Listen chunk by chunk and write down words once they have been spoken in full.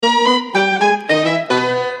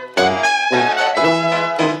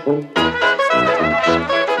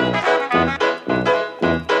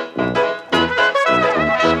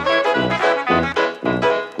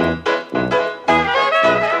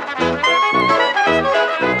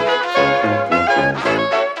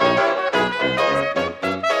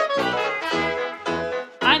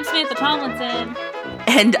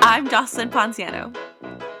And I'm Jocelyn Ponciano.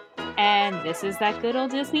 And this is That Good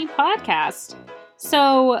Old Disney Podcast.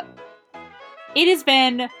 So, it has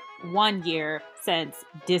been 1 year since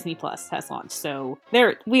Disney Plus has launched. So,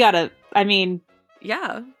 yeah.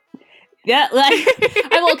 Yeah,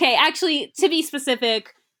 I'm okay. Actually, to be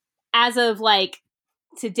specific, as of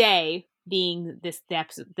today, being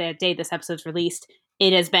the day this episode's released,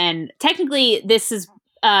 it has been technically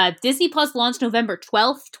Disney Plus launched November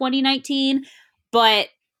 12th, 2019, but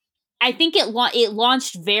I think it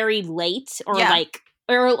launched very late, or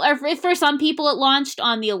for some people it launched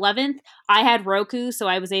on the 11th. I had Roku, so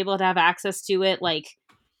I was able to have access to it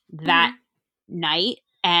that night,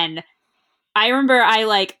 and I remember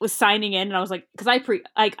I was signing in, and I was like, because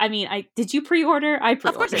did you pre-order? I pre-ordered.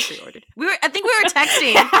 Of course I pre-ordered. I think we were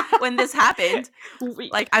texting when this happened.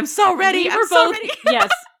 I'm so ready. I'm so ready.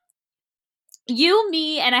 Yes. You,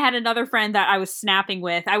 me, and I had another friend that I was snapping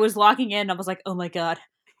with. I was logging in, and I was like, oh my god,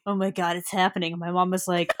 it's happening. And my mom was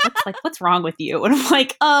like, what's wrong with you? And I'm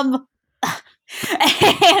like, and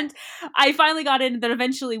I finally got in, and then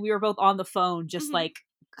eventually we were both on the phone, just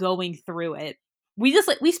going through it. We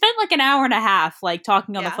spent an hour and a half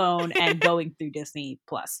talking on the phone and going through Disney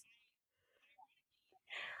Plus.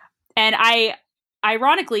 And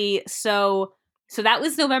ironically, so that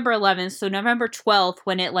was November 11th. So November 12th,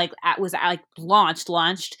 when it was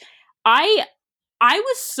launched, I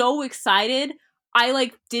was so excited.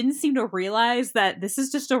 I didn't seem to realize that this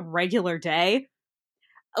is just a regular day.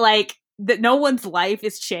 That no one's life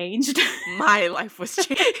is changed. My life was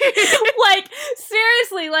changed.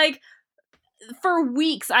 Seriously, for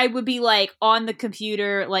weeks I would be on the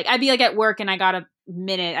computer, I'd be at work, and I got a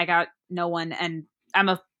minute, I got no one, and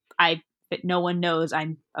no one knows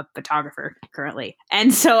I'm a photographer currently,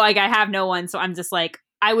 and so I have no one, so I'm just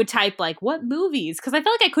I would type what movies, because I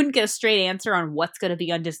felt I couldn't get a straight answer on what's going to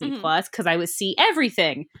be on Disney Plus, because I would see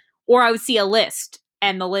everything, or I would see a list,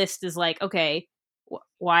 and the list is okay,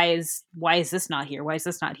 why is this not here? Why is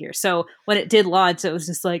this not here? So when it did launch, it was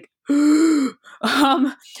just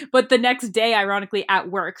but the next day, ironically, at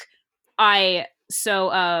work, we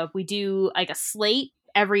do a slate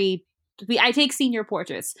I take senior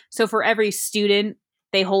portraits. So for every student,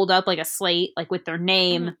 they hold up a slate, with their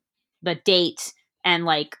name, the date, and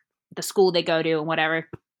the school they go to and whatever.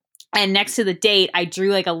 And next to the date, I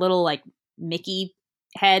drew a little Mickey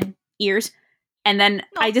head ears. And then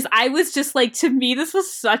I was just to me, this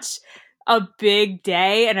was such a big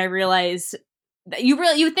day. And I realized that you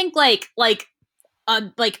would think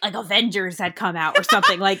Avengers had come out or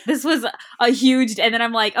something. This was a huge, and then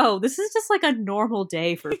I'm oh, this is just a normal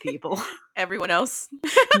day for people. Everyone else.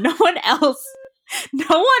 No one else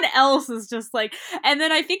is just and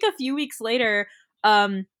then I think a few weeks later,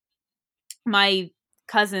 my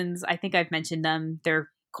cousins, I think I've mentioned them, they're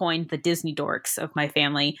coined the Disney dorks of my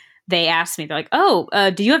family. They asked me, they're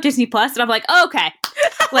do you have Disney Plus? And I'm oh, okay.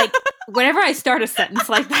 Whenever I start a sentence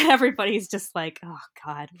like that, everybody's just oh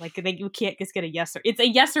god, you can't just get a yes or, it's a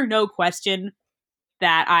yes or no question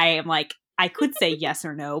that I am I could say yes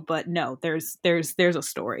or no, but no, there's a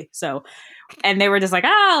story. So, and they were just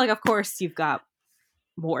of course you've got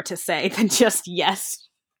more to say than just yes.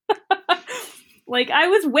 I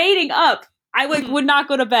was waiting up. I would not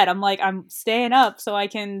go to bed. I'm staying up so I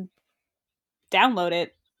can download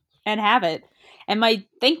it and have it. And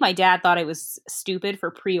think my dad thought I was stupid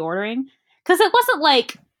for pre-ordering, because it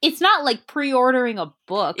wasn't it's not pre-ordering a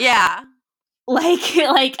book. Yeah.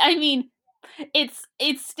 I mean, it's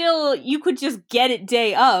still, you could just get it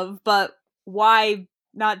day of, but why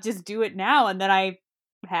not just do it now and then I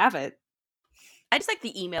have it? I just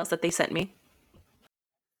the emails that they sent me.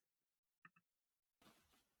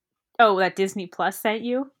 Oh, that Disney Plus sent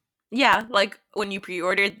you? Yeah, when you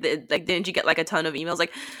pre-ordered, didn't you get a ton of emails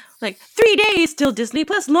 3 days till Disney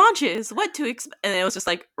Plus launches? What to expect? And it was just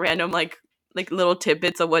random little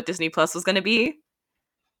tidbits of what Disney Plus was gonna be.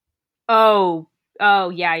 Oh,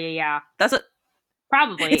 yeah. That's it.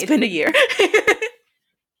 Probably. It's been a year.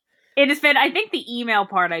 It has been. I think the email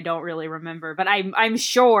part I don't really remember, but I'm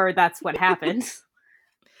sure that's what happened.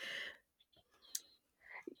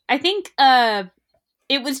 I think it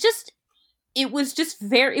was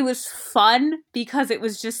fun, because it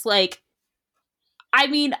was just I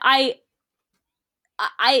mean, I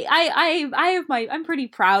have I'm pretty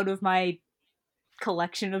proud of my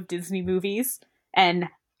collection of Disney movies, and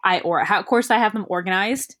of course I have them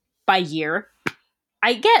organized by year.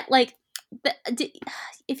 I get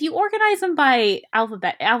if you organize them by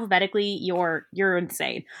alphabetically, you're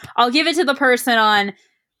insane. I'll give it to the person on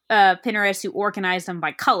Pinterest who organized them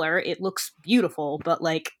by color. It looks beautiful, but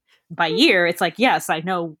by year, it's yes, I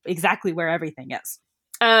know exactly where everything is.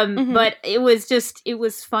 But it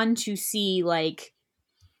was fun to see like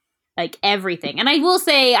everything. And I will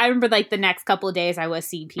say, I remember like the next couple of days I was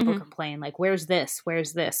seeing people complain like, where's this,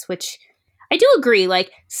 which I do agree.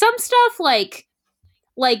 Like some stuff like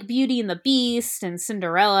Beauty and the Beast and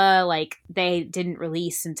Cinderella, like they didn't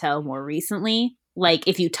release until more recently. Like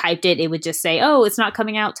if you typed it, it would just say, oh, it's not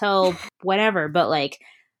coming out till whatever. But like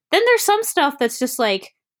then there's some stuff that's just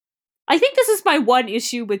like, I think this is my one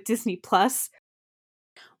issue with Disney Plus.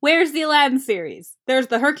 Where's the Aladdin series? There's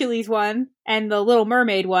the Hercules one and the Little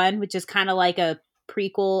Mermaid one, which is kind of like a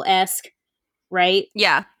prequel-esque, right?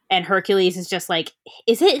 Yeah. And Hercules is just like,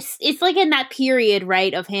 it's like in that period,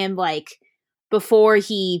 right, of him like before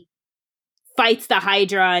he fights the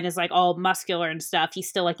Hydra and is like all muscular and stuff. He's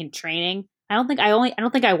still like in training. I don't think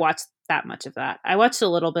I watched that much of that. I watched a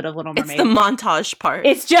little bit of Little Mermaid. It's the montage part.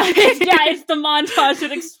 It's the montage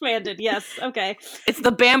that expanded. Yes, okay. It's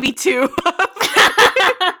the Bambi 2.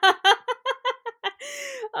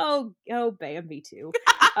 oh, Bambi 2.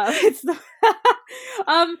 It's the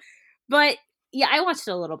but yeah, I watched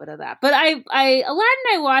a little bit of that. But Aladdin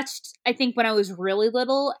I watched, I think when I was really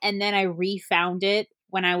little, and then I refound it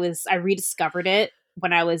I rediscovered it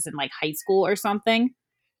when I was in like high school or something.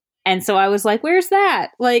 And so I was like, where's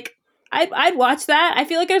that? Like, I'd watch that. I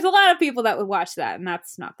feel like there's a lot of people that would watch that, and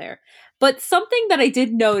that's not there. But something that I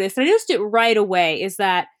did notice, and I noticed it right away, is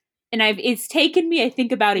that, and it's taken me, I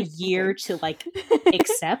think, about a year to like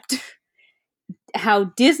accept how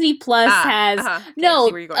Disney Plus has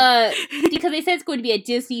because they said it's going to be a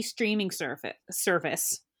Disney streaming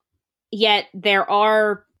service. Yet there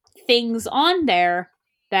are things on there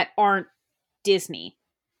that aren't Disney.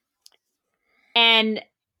 And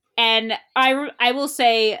I will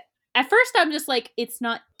say, at first I'm just like, it's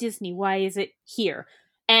not Disney. Why is it here?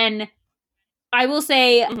 And I will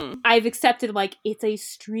say I've accepted, like, it's a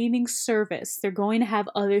streaming service. They're going to have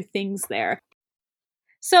other things there.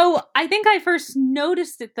 So I think I first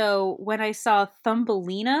noticed it, though, when I saw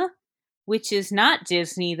Thumbelina, which is not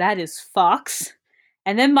Disney, that is Fox.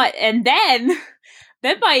 And then my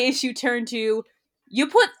issue turned to, you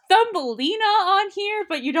put Thumbelina on here,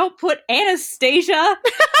 but you don't put Anastasia,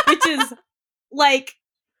 which is like,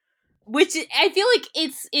 which I feel like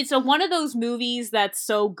it's one of those movies that's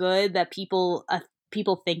so good that people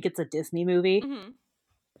think it's a Disney movie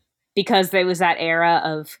because there was that era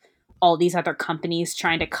of all these other companies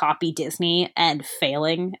trying to copy Disney and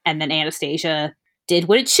failing, and then Anastasia did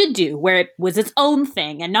what it should do, where it was its own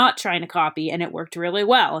thing and not trying to copy, and it worked really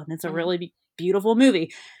well, and it's a really beautiful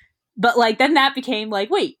movie. But like then that became like,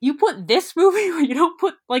 wait, you put this movie where you don't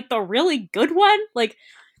put like the really good one? Like,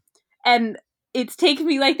 and it's taken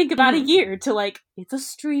me, I think, about a year to like, it's a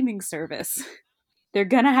streaming service. They're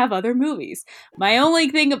gonna have other movies. My only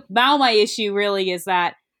thing about my issue really is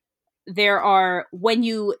that there are, when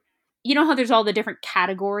you know how there's all the different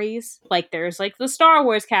categories? Like there's like the Star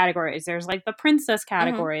Wars categories, there's like the princess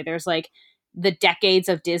category, there's like the decades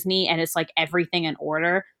of Disney, and it's like everything in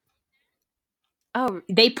order. Oh,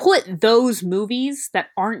 they put those movies that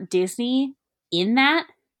aren't Disney in that,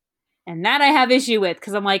 and that I have issue with,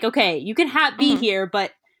 because I'm like, okay, you can be here,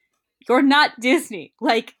 but you're not Disney.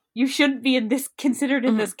 Like, you shouldn't be considered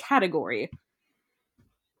in this category,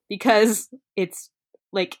 because it's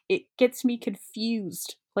like, it gets me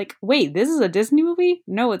confused. Like, wait, this is a Disney movie?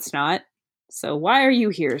 No, it's not. So why are you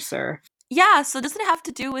here, sir? Yeah, so does it have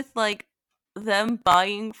to do with like them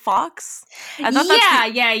buying Fox? Yeah.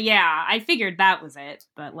 I figured that was it,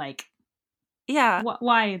 but like, yeah,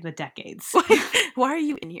 why the decades? Why are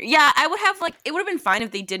you in here? Yeah, I would have like, it would have been fine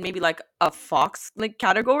if they did maybe like a Fox like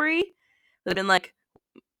category. It would have been like,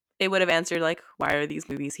 it would have answered like, why are these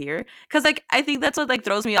movies here? Because like, I think that's what like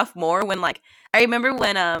throws me off more when like, I remember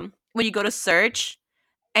when you go to search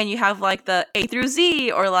and you have like the A through Z,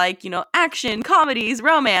 or like, you know, action, comedies,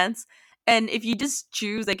 romance. And if you just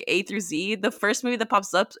choose like A through Z, the first movie that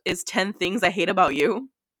pops up is 10 Things I Hate About You.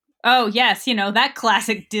 Oh, yes. You know, that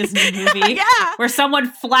classic Disney movie. Yeah. Where someone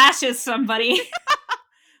flashes somebody.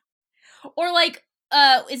 Or like,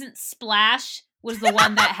 isn't Splash was the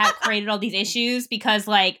one that had created all these issues? Because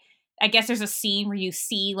like, I guess there's a scene where you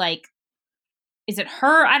see like, is it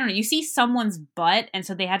her? I don't know. You see someone's butt, and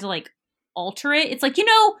so they had to like alter it. It's like, you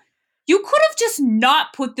know, you could have just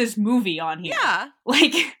not put this movie on here. Yeah.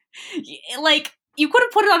 Like you could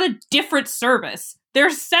have put it on a different service.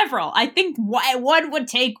 There's several. I think one would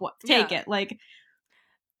take it. Like,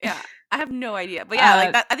 yeah, I have no idea. But yeah,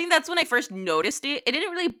 like that, I think that's when I first noticed it. It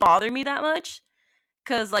didn't really bother me that much,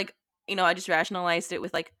 because like, you know, I just rationalized it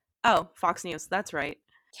with like, oh, Fox News. That's right.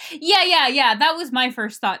 Yeah. That was my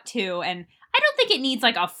first thought too. And I don't think it needs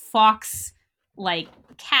like a Fox like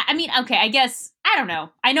cat. I mean, okay, I guess I don't know.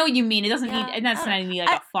 I know what you mean. It doesn't need. It doesn't need like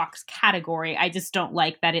a Fox category. I just don't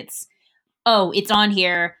like that it's on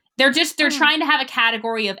here. They're trying to have a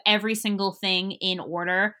category of every single thing in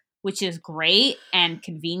order, which is great and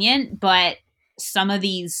convenient, but some of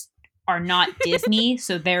these are not Disney,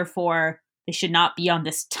 so therefore they should not be on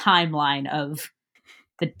this timeline of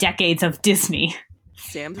the decades of Disney.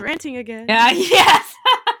 Sam's ranting again. Yes.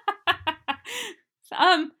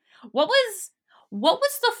 What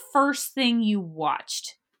was the first thing you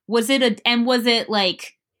watched? Was it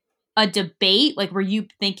like a debate? Like, were you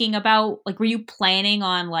thinking about, like, were you planning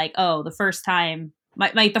on, like, oh, the first time,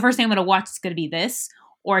 the first thing I'm going to watch is going to be this?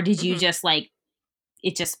 Or did you just, like,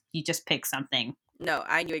 you just pick something? No,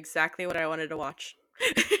 I knew exactly what I wanted to watch.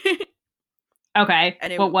 Okay.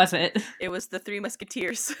 And what was it? It was The Three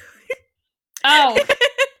Musketeers. Oh.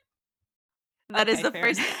 That is the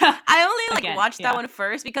first. I only watched that one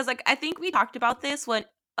first because I think we talked about this when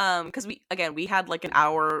because we had like an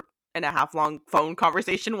hour and a half long phone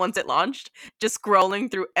conversation once it launched, just scrolling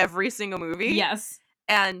through every single movie. Yes.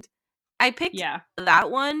 And I picked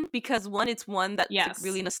that one because it's one that's like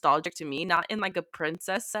really nostalgic to me, not in like a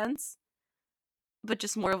princess sense, but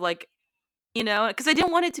just more of like, because I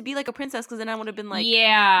didn't want it to be like a princess, because then I would have been like,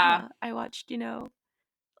 I watched,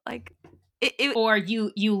 like it or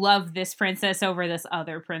you love this princess over this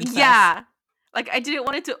other princess. Yeah. Like, I didn't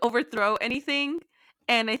want it to overthrow anything.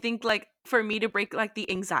 And I think, like, for me to break, like, the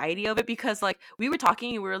anxiety of it, because, like, we were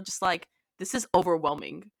talking and we were just like, this is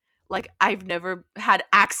overwhelming. Like, I've never had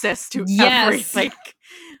access to everything.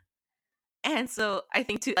 And so I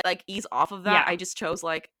think to, like, ease off of that, I just chose,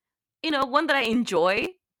 like, one that I enjoy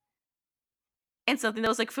and something that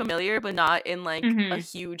was, like, familiar, but not in, like, a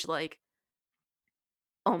huge, like,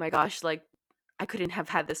 oh my gosh, like, I couldn't have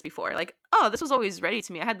had this before. Like, oh, this was always ready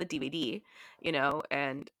to me. I had the DVD,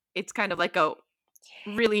 and it's kind of like a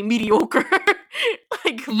really mediocre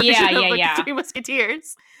like version of like the Three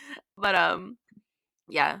Musketeers. But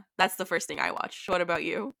yeah, that's the first thing I watched. What about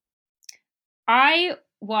you? I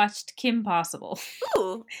watched Kim Possible.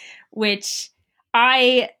 Ooh. Which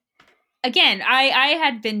I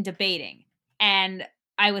had been debating, and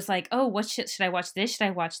I was like, oh, what should I watch this? Should I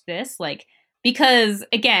watch this? Like, because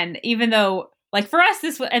again, even though, like, for us,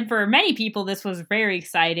 and for many people, this was very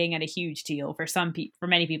exciting and a huge deal. For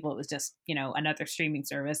many people, it was just, another streaming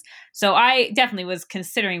service. So I definitely was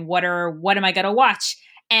considering what am I going to watch?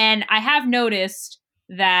 And I have noticed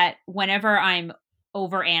that whenever I'm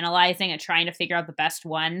over analyzing and trying to figure out the best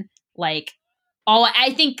one, like,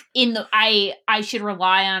 I think I should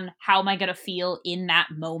rely on how am I going to feel in that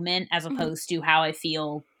moment, as opposed to how I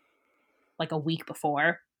feel like a week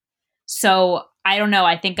before. So I don't know.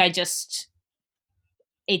 I think it just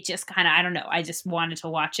kind of, I don't know. I just wanted to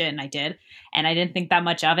watch it, and I did. And I didn't think that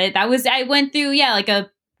much of it. I went through, like a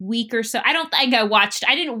week or so. I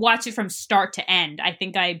didn't watch it from start to end. I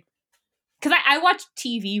think because I watch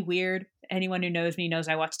TV weird. Anyone who knows me knows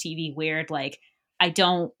I watch TV weird. Like, I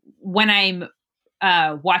don't, when I'm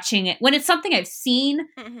watching it, when it's something I've seen,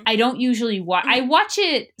 I don't usually watch. I watch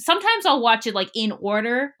it, sometimes I'll watch it like in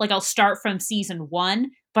order. Like, I'll start from season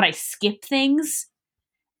 1, but I skip things.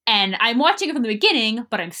 And I'm watching it from the beginning,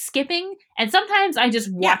 but I'm skipping. And sometimes I'm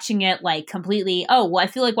just watching it like completely, oh, well, I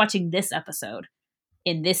feel like watching this episode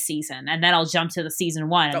in this season. And then I'll jump to the season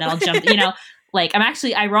 1, and then I'll jump, like, I'm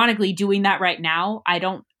actually ironically doing that right now.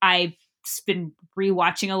 I've been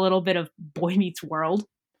rewatching a little bit of Boy Meets World.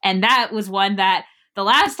 And that was one that the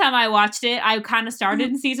last time I watched it, I kind of started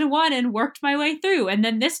in season 1 and worked my way through. And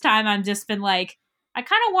then this time I've just been like, I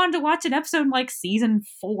kind of wanted to watch an episode in like season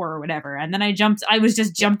 4 or whatever. And then I was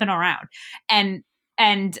just jumping around. And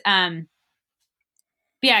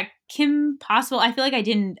yeah, Kim Possible, I feel like I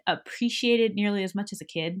didn't appreciate it nearly as much as a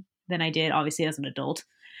kid than I did, obviously, as an adult.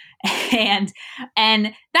 And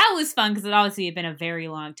that was fun because it obviously had been a very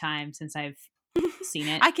long time since I've seen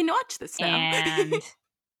it. I can watch this now. And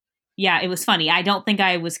yeah, it was funny. I don't think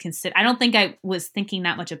I was thinking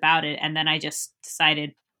that much about it, and then I just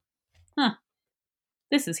decided,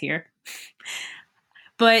 this is here.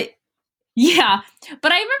 But yeah,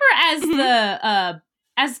 but I remember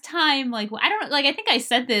as time, like, I don't, like, I think I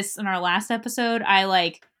said this in our last episode, I,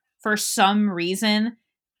 like, for some reason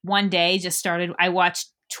one day just started, I watched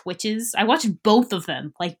Twitches. I watched both of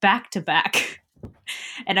them, like, back to back.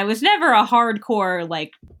 And I was never a hardcore,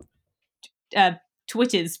 like,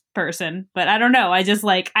 Twitches person, but I don't know. I just,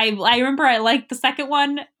 like, I remember I liked the second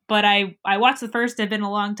one, but I watched the first. It had been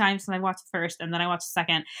a long time since I watched the first, and then I watched the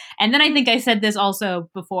second. And then I think I said this also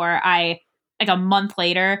before, like a month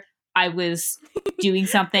later, I was doing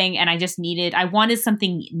something and I wanted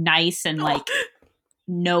something nice and like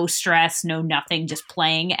no stress, no nothing, just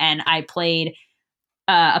playing. And I played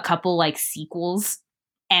a couple like sequels,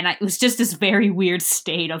 and it was just this very weird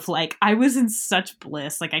state of like I was in such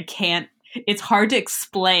bliss. Like I can't. It's hard to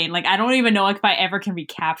explain. Like I don't even know if I ever can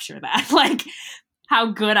recapture that. Like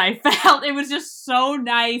how good I felt. It was just so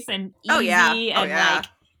nice and easy and like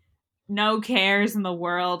no cares in the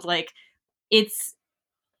world. Like it's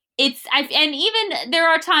and even there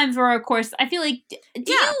are times where, of course, I feel like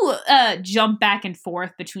do you jump back and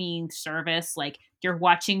forth between service? Like you're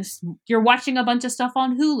watching a bunch of stuff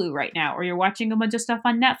on Hulu right now, or you're watching a bunch of stuff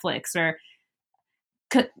on Netflix, or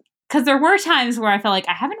because there were times where I felt like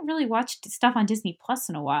I haven't really watched stuff on Disney Plus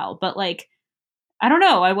in a while, but like I don't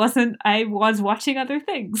know, I was watching other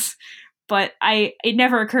things, but it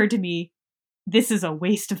never occurred to me this is a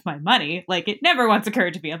waste of my money. Like it never once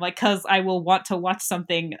occurred to me. I'm like, cause I will want to watch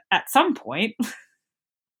something at some point.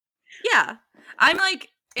 Yeah. I'm like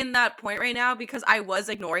in that point right now because I was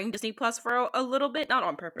ignoring Disney Plus for a little bit, not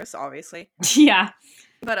on purpose, obviously. Yeah.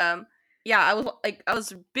 But yeah, I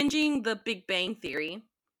was binging The Big Bang Theory.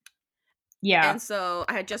 Yeah. And so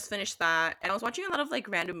I had just finished that, and I was watching a lot of like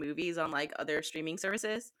random movies on like other streaming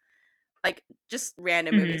services. Like just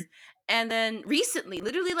random movies. And then recently,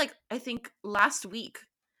 literally like I think last week,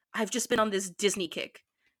 I've just been on this Disney kick.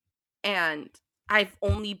 And I've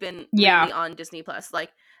only been really on Disney Plus.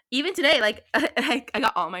 Like even today, like I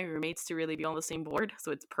got all my roommates to really be on the same board,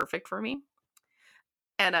 so it's perfect for me.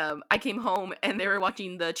 And I came home and they were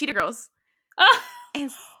watching the Cheetah Girls.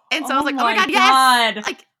 And so I was like, oh my god, yes!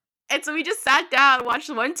 Like, and so we just sat down, watched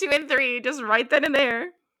 1, 2, and 3, just right then and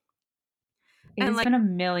there. It's been a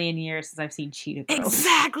million years since I've seen Cheetah Girls.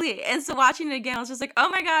 Exactly. And so watching it again, I was just like, oh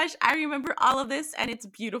my gosh, I remember all of this and it's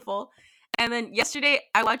beautiful. And then yesterday,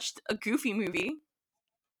 I watched a Goofy movie.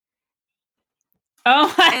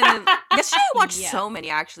 Oh. And then yesterday, I watched so many,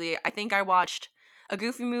 actually. I think I watched a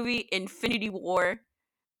Goofy movie, Infinity War.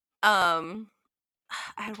 I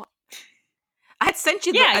had sent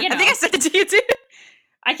you I think I sent it to you too.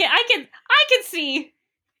 I can see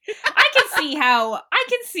I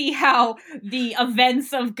can see how the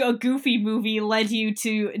events of a Goofy movie led you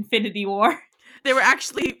to Infinity War. They were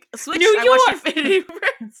actually switched. New York. I watched Infinity War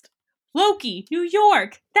first. Loki, New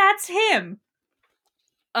York. That's him.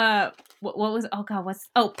 What was? Oh god,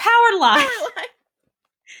 Powerline.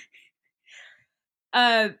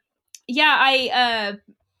 Yeah,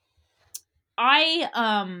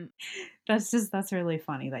 that's really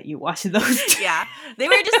funny that you watch those two. Yeah, they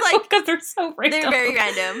were just like because they're so random. They're very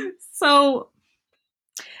random. So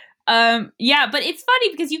yeah, but it's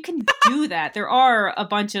funny because you can do that. There are a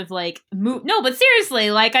bunch of like no, but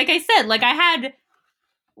seriously, like I said, like I had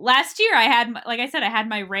last year I had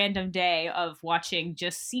my random day of watching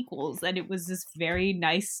just sequels, and it was this very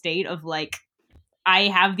nice state of like I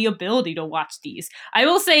have the ability to watch these. I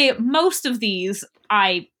will say most of these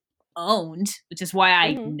I owned, which is why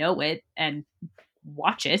I know it and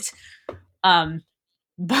watch it.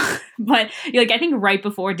 But like I think right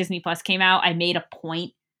before Disney Plus came out, I made a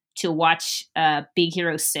point to watch Big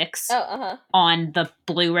Hero 6 on the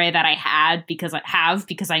Blu-ray that I had because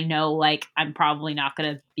I know like I'm probably not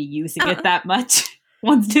going to be using it that much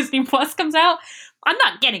once Disney Plus comes out. I'm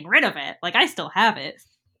not getting rid of it. Like I still have it.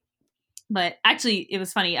 But actually it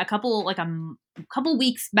was funny. A couple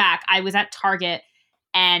weeks back, I was at Target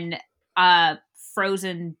and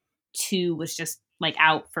Frozen 2 was just like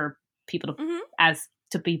out for people to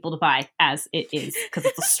people to buy as it is because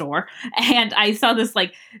it's a store. And I saw this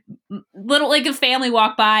like little like a family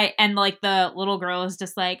walk by, and like the little girl is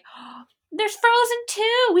just like, oh, "There's Frozen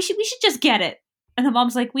 2. We should just get it." And the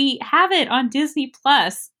mom's like, "We have it on Disney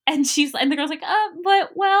Plus." And the girl's like, "But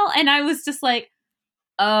well," and I was just like,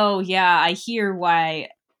 "Oh yeah, I hear why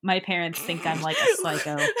my parents think I'm like a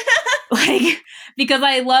psycho." Like because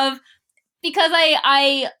I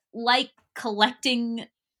like collecting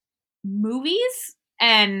movies,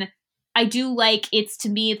 and I do like it's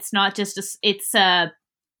not just I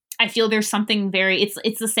feel there's something very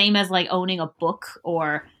it's the same as like owning a book,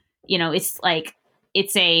 or you know, it's like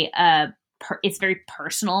it's it's very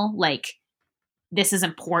personal. Like this is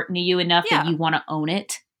important to you enough that you want to own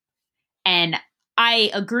it. And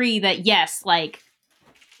I agree that yes, like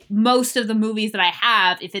most of the movies that I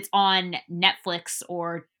have, if it's on Netflix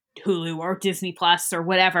or Hulu or Disney Plus or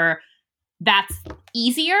whatever, that's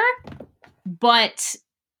easier, but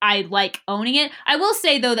I like owning it. I will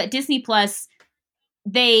say though that Disney Plus,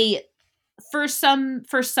 they for some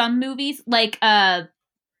movies, like I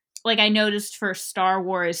noticed for Star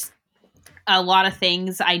Wars, a lot of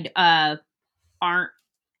things I don't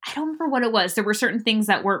remember what it was. There were certain things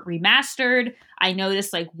that weren't remastered. I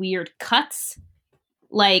noticed like weird cuts.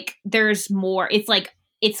 Like there's more. It's like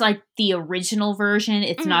it's like the original version.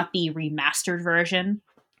 It's Mhm. not the remastered version.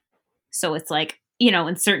 So it's like, you know,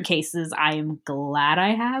 in certain cases, I am glad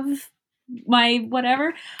I have my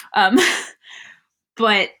whatever.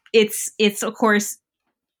 But it's of course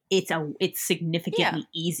it's significantly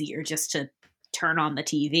easier just to turn on the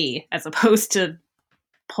TV as opposed to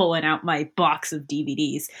pulling out my box of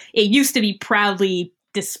DVDs. It used to be proudly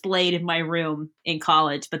displayed in my room in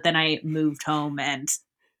college, but then I moved home and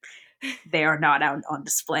they are not out on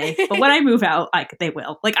display. But when I move out, they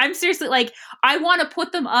will. Like, I'm seriously, like, I want to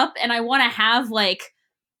put them up and I want to have, like,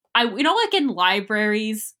 you know, like in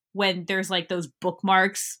libraries when there's like those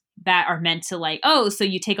bookmarks that are meant to, like, oh, so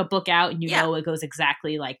you take a book out and you know it goes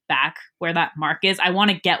exactly like back where that mark is. I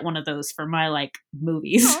want to get one of those for my, like,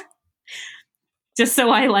 movies. Aw. Just so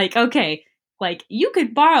I, like, okay, like, you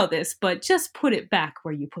could borrow this, but just put it back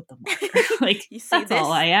where you put the marker. Like, You see, that's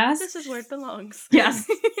all I ask. This is where it belongs. Yes.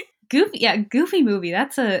 Goofy movie.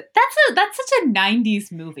 That's such a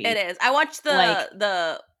 90s movie. It is. I watched Like-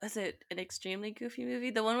 the is it an extremely goofy movie?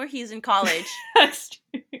 The one where he's in college.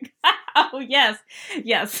 Oh, yes. So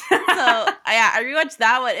I rewatched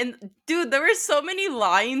that one, and dude, there were so many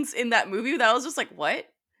lines in that movie that I was just like, what?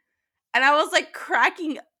 And I was like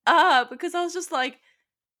cracking up because I was just like,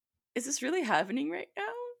 is this really happening right now?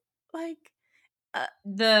 Like,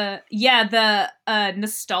 the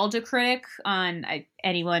Nostalgia Critic on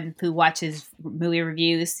anyone who watches movie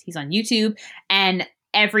reviews, he's on YouTube, and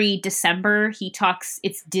every December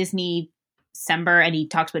it's Disney December, and he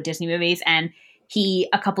talks about Disney movies, and he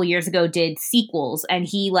a couple years ago did sequels, and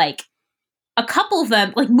he, like, a couple of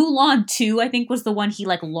them, like Mulan 2, I think, was the one he,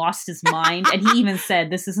 like, lost his mind, and he even said,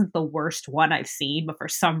 this isn't the worst one I've seen, but for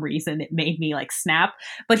some reason it made me, like, snap.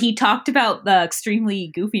 But he talked about the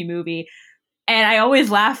extremely goofy movie, and I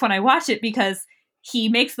always laugh when I watch it because he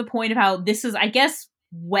makes the point of how this is, I guess,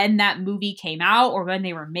 when that movie came out or when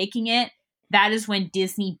they were making it, that is when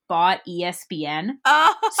Disney bought ESPN.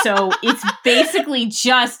 So it's basically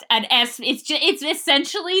just it's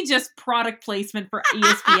essentially just product placement for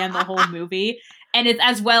ESPN, the whole movie. And it's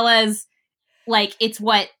as well as, like, it's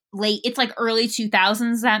like early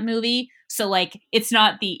 2000s, that movie. So, like, it's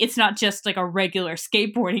not just like a regular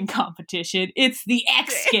skateboarding competition. It's the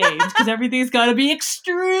X Games, because everything's got to be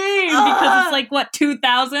extreme because it's like, what,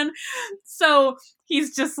 2000? So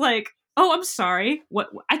he's just like, oh, I'm sorry. What?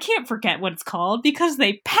 I can't forget what it's called because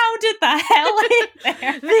they pounded the hell in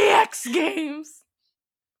there. The X Games.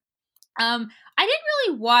 I didn't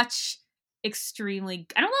really watch I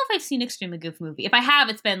don't know if I've seen Extremely Goofy Movie. If I have,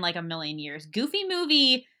 it's been like a million years. Goofy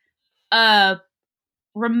Movie,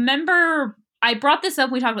 remember, I brought this up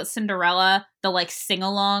when we talked about Cinderella, the, like,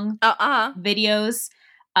 sing-along videos.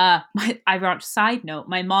 I brought, side note,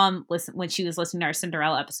 my mom, when she was listening to our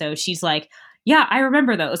Cinderella episode, she's like, yeah, I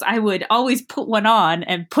remember those. I would always put one on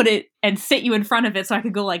and put it and sit you in front of it so I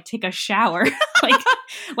could go, like, take a shower,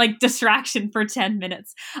 like distraction for 10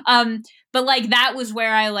 minutes. But, like, that was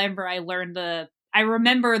where I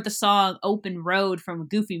remember the song Open Road from a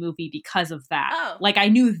Goofy Movie because of that. Oh. Like, I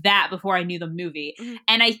knew that before I knew the movie. Mm-hmm.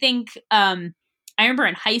 And I think, I remember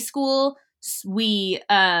in high school, we,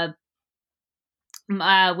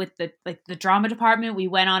 with the drama department, we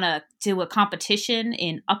went to a competition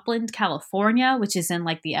in Upland, California, which is in,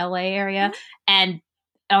 like, the LA area. Mm-hmm. And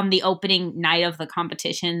on the opening night of the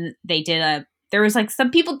competition, there was a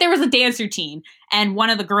dance routine, and one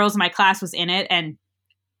of the girls in my class was in it, and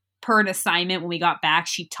per an assignment when we got back,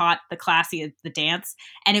 she taught the class the dance,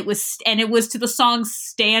 and it was to the song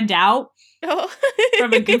Stand Out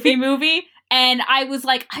from a Goofy Movie. And I was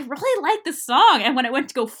like, I really like this song. And when I went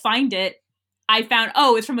to go find it, I found,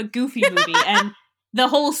 it's from a Goofy Movie. And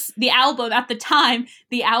the album at the time,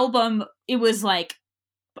 it was like,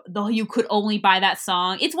 you could only buy that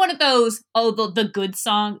song. It's one of those, the good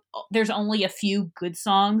song. There's only a few good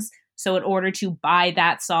songs. So in order to buy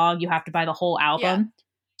that song, you have to buy the whole album. Yeah.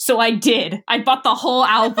 So I did. I bought the whole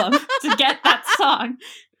album to get that song.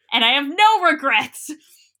 And I have no regrets.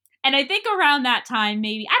 And I think around that time,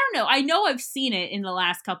 maybe, I don't know. I know I've seen it in the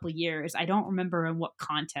last couple of years. I don't remember in what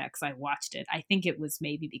context I watched it. I think it was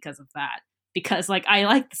maybe because of that. Because, like, I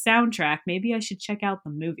like the soundtrack. Maybe I should check out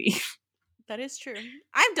the movie. That is true.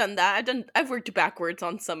 I've done that. I've worked backwards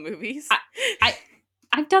on some movies.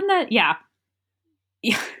 I've done that. Yeah.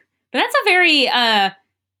 But that's a very,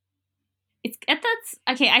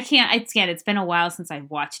 it's been a while since I've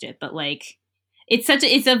watched it, but, like,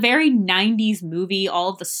 it's a very 90s movie. All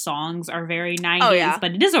of the songs are very 90s,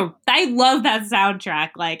 but I love that soundtrack.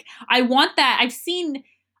 Like, I want that.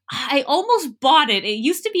 I almost bought it. It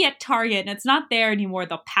used to be at Target, and it's not there anymore.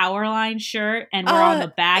 The Powerline shirt, and where on the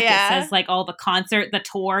back it says like all the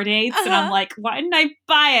tour dates, and I'm like, why didn't I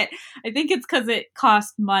buy it? I think it's because it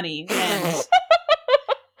cost money, and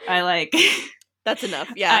I like. That's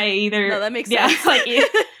enough. Yeah, no, that makes sense. Like God,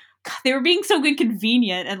 they were being so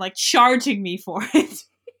inconvenient and like charging me for it.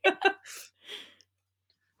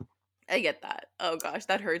 I get that. Oh gosh,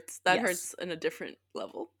 that hurts. That hurts in a different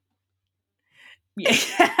level. Yeah.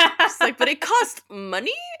 It's like, but it costs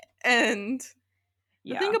money, and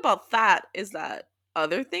the thing about that is that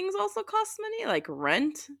other things also cost money, like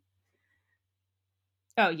rent.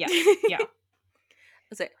 Oh yeah, yeah.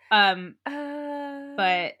 Is it?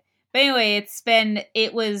 But anyway,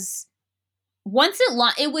 it was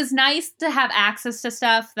nice to have access to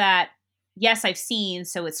stuff that yes, I've seen,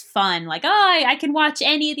 so it's fun. Like, oh, I can watch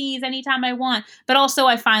any of these anytime I want. But also,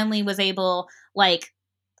 I finally was able, like,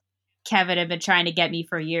 Kevin had been trying to get me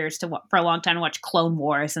for years for a long time to watch Clone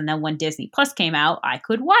Wars, and then when Disney Plus came out, I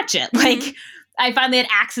could watch it. Mm-hmm. Like, I finally had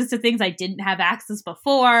access to things I didn't have access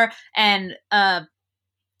before, and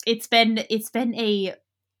it's been a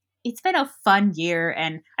fun year.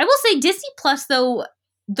 And I will say, Disney Plus, though,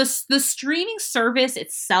 the streaming service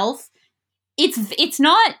itself, it's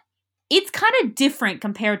kind of different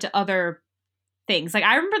compared to other things. Like,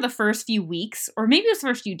 I remember the first few weeks, or maybe it was the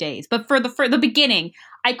first few days, but for the beginning,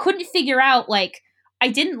 I couldn't figure out, like, I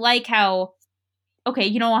didn't like how, okay,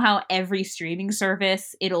 you know how every streaming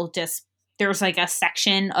service, there's like a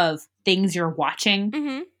section of things you're watching.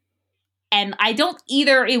 Mm-hmm. And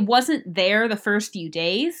it wasn't there the first few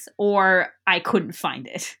days, or I couldn't find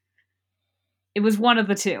it. It was one of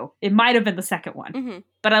the two. It might have been the second one. Mm-hmm.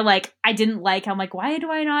 But I didn't like, I'm like, why do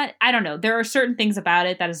I not? I don't know. There are certain things about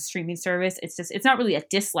it that is a streaming service. It's not really a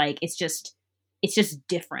dislike. It's just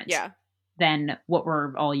different than what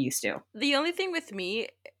we're all used to. The only thing with me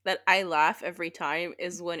that I laugh every time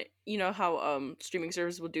is when, you know how streaming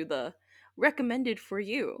service will do the recommended for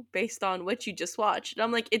you based on what you just watched. And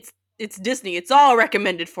I'm like, it's Disney. It's all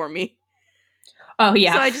recommended for me. Oh,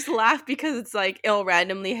 yeah. So I just laugh because it's like, it'll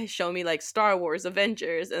randomly show me like Star Wars,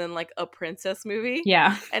 Avengers, and then like a princess movie.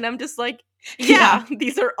 Yeah. And I'm just like, yeah.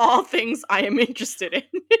 These are all things I am interested in.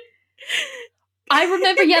 I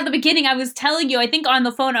remember, the beginning, I was telling you, I think on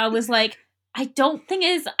the phone, I was like, I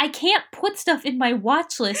can't put stuff in my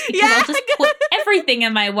watch list because I'll just put everything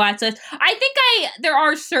in my watch list. I think there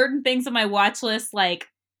are certain things on my watch list, like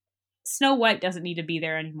Snow White doesn't need to be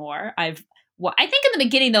there anymore. I think in the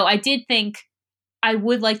beginning, though, I did think I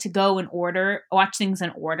would like to go and watch things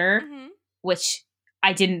in order, which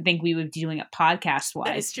I didn't think we would be doing it podcast-wise.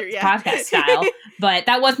 That is true, yeah. Podcast style. But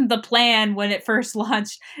that wasn't the plan when it first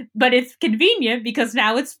launched. But it's convenient because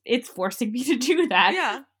now it's forcing me to do that.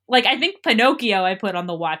 Yeah. Like, I think Pinocchio I put on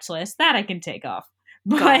the watch list. That I can take off.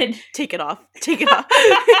 But God, take it off. Take it off.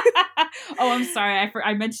 Oh, I'm sorry.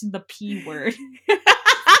 I mentioned the P word.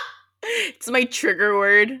 It's my trigger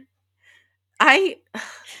word.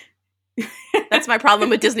 That's my problem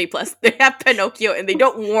with Disney Plus. They have Pinocchio and they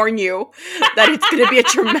don't warn you that it's going to be a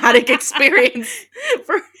traumatic experience.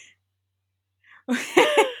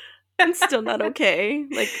 I'm still not okay.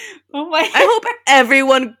 Like, oh my! I hope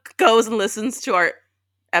everyone goes and listens to our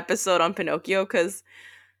episode on Pinocchio because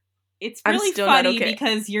it's really funny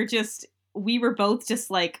because we were both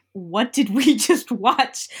just like, what did we just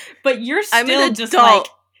watch? But you're still just like,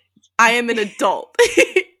 I am an adult.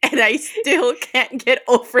 And I still can't get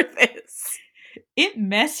over this. It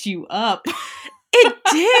messed you up. It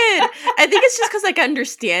did. I think it's just because like I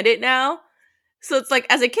understand it now. So it's like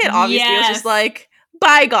as a kid, obviously, it was just like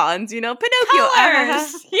bygones, you know, Pinocchio.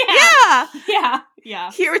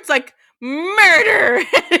 Yeah. Here it's like murder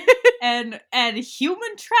and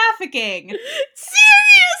human trafficking.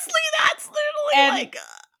 Seriously, that's literally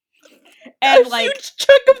a huge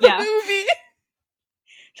chunk of the movie.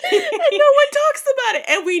 And no one talks about it,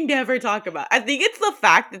 and we never talk about it. I think it's the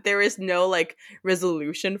fact that there is no like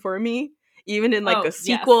resolution for me, even in like a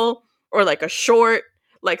sequel or like a short.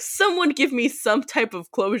 Like, someone give me some type of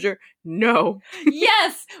closure. No.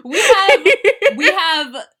 Yes,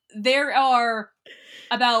 there are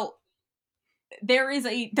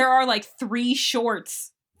like 3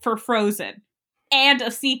 shorts for Frozen and a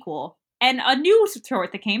sequel and a new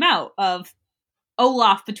short that came out of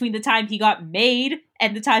Olaf between the time he got made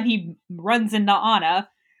and the time he runs into Anna.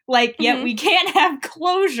 Like, yet we can't have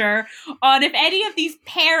closure on if any of these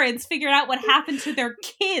parents figured out what happened to their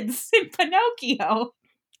kids in Pinocchio.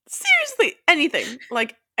 Seriously, anything.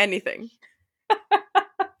 Like, anything.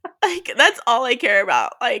 Like, that's all I care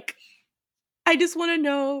about. Like, I just want to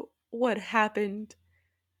know what happened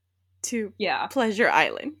to Pleasure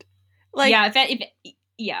Island. Like,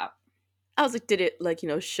 Yeah. I was like, did it like,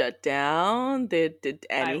 shut down? Did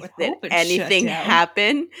I would did hope it shut anything down.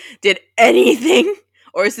 happen? Did anything?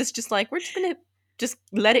 Or is this just like, we're just gonna just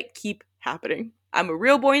let it keep happening? I'm a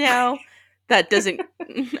real boy now. That doesn't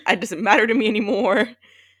it doesn't matter to me anymore.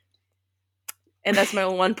 And that's my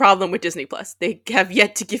one problem with Disney Plus. They have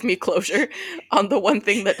yet to give me closure on the one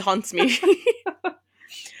thing that haunts me.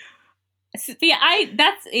 Yeah,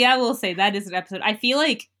 I will say that is an episode. I feel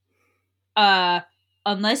like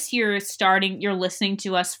unless you're listening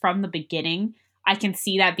to us from the beginning, I can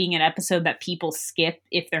see that being an episode that people skip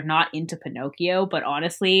if they're not into Pinocchio. But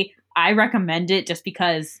honestly, I recommend it just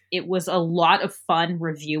because it was a lot of fun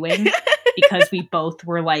reviewing because we both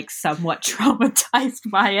were like somewhat traumatized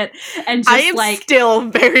by it. And just I am still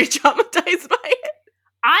very traumatized by it.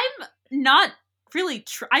 I'm not really,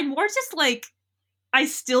 I'm more just like, I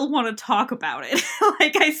still want to talk about it.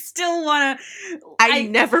 Like, I still want to. I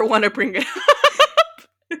never want to bring it up.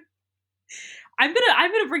 I'm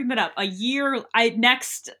gonna bring that up.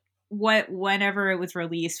 Whenever it was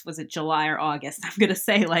released, was it July or August? I'm gonna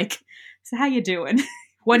say like, so how you doing?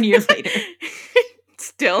 1 year later,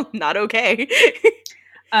 still not okay.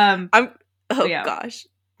 Gosh.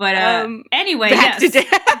 But anyway, yes,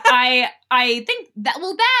 I think that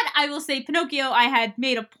I will say Pinocchio. I had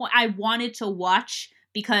made a point. I wanted to watch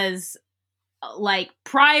because, like,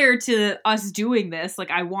 prior to us doing this, like,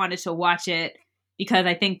 I wanted to watch it because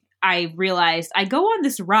I think I realized I go on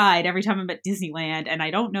this ride every time I'm at Disneyland, and I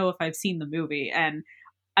don't know if I've seen the movie. And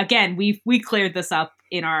again, we cleared this up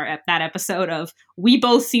in that episode of we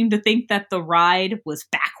both seemed to think that the ride was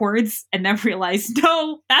backwards, and then realized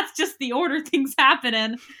no, that's just the order things happen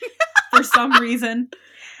in for some reason.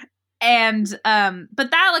 And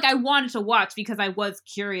but that, like, I wanted to watch because I was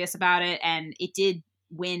curious about it, and it did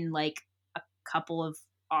win like a couple of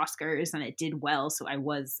Oscars, and it did well. So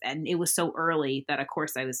and it was so early that of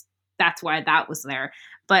course that's why that was there.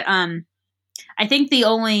 But I think the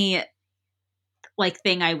only like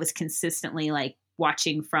thing I was consistently like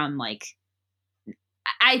watching from like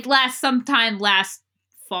sometime last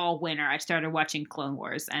fall, winter, I started watching Clone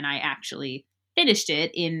Wars, and I actually finished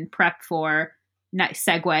it in prep for nice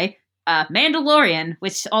segue Mandalorian,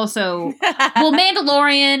 which also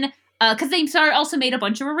Mandalorian because they also made a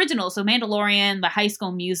bunch of originals. So Mandalorian, the High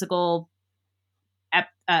School Musical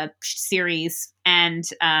series, and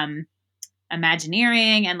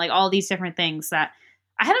Imagineering, and like all these different things that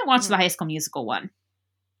I haven't watched the High School Musical one.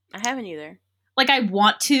 I haven't either. Like, I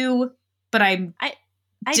want to, but I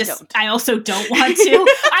don't. I also don't want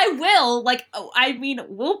to. I will. Like, I mean,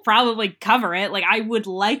 we'll probably cover it. Like, I would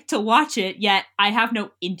like to watch it, yet I have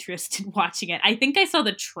no interest in watching it. I think I saw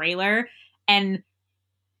the trailer, and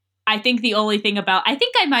I think the only thing I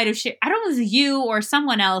think I might have shared, I don't know if it was you or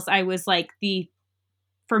someone else, I was like,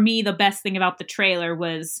 for me, the best thing about the trailer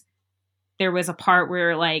was there was a part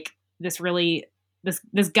where, like, this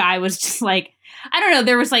guy was just like, I don't know,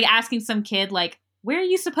 there was like asking some kid, like, where are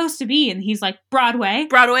you supposed to be? And he's like, Broadway. Yeah,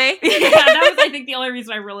 that was, I think, the only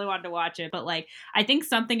reason I really wanted to watch it. But like, I think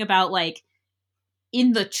something about like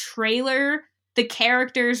in the trailer, the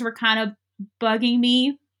characters were kind of bugging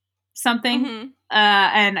me something. Mm-hmm.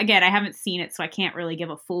 And again, I haven't seen it, so I can't really give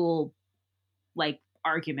a full like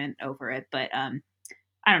argument over it. But I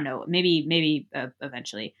don't know, maybe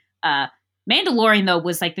eventually. Mandalorian, though,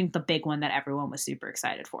 was, I think, the big one that everyone was super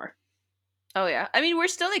excited for. Oh, yeah. I mean, we're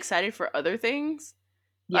still excited for other things.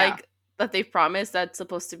 Yeah. Like, that they've promised that's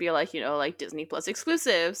supposed to be, like, like Disney Plus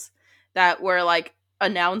exclusives that were, like,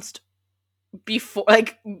 announced before.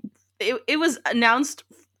 Like, it was announced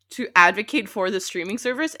to advocate for the streaming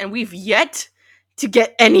service, and we've yet to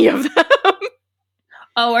get any of them.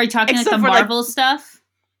 Oh, are you talking like the Marvel stuff?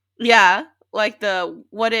 Yeah. Like the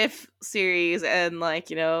What If series and like,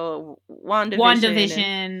 WandaVision.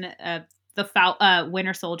 The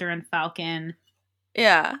Winter Soldier and Falcon.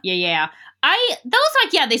 Yeah. Yeah.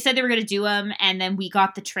 They said they were going to do them, and then we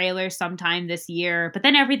got the trailer sometime this year, but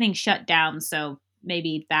then everything shut down, so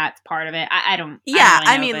maybe that's part of it. I don't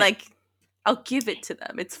really know, like, I'll give it to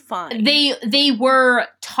them. It's fine. They were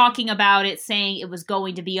talking about it, saying it was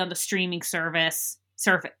going to be on the streaming service,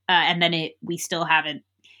 and then we still haven't.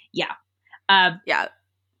 Yeah.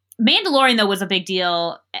 Mandalorian, though, was a big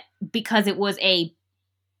deal because it was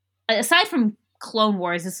aside from Clone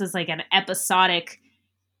Wars, this was like an episodic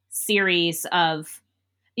series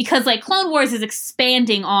because like Clone Wars is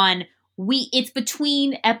expanding on it's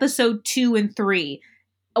between episode 2 and 3,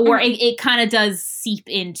 or it kind of does seep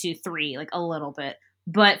into 3 like a little bit,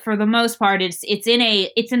 But for the most part, it's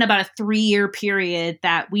in about a 3-year period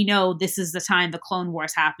that we know this is the time the Clone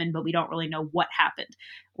Wars happened, but we don't really know what happened.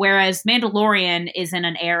 Whereas Mandalorian is in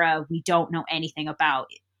an era we don't know anything about.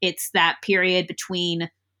 It's that period between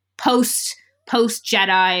post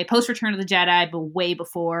Jedi, post Return of the Jedi, but way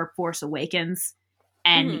before Force Awakens.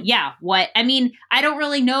 And I don't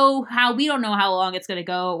really know we don't know how long it's going to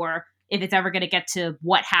go, or if it's ever going to get to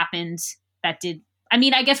what happened that did. I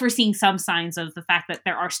mean, I guess we're seeing some signs of the fact that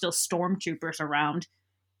there are still stormtroopers around.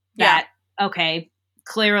 That, okay,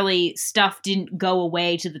 clearly stuff didn't go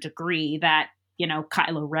away to the degree that,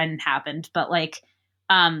 Kylo Ren happened. But,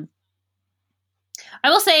 I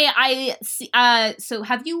will say, so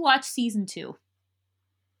have you watched season 2?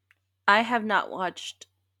 I have not watched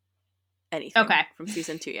anything from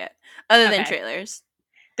season 2 yet, other than trailers.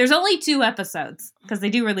 There's only 2 episodes, because they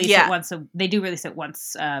do release it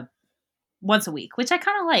once a week, which I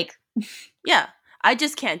kind of like. Yeah, I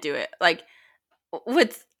just can't do it. Like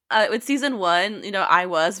with season 1, I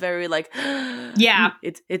was very it's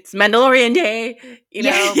Mandalorian Day,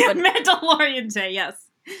 but Mandalorian Day, yes.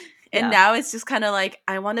 And now it's just kind of like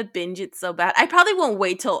I want to binge it so bad. I probably won't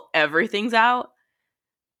wait till everything's out,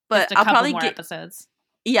 but I'll probably more get episodes.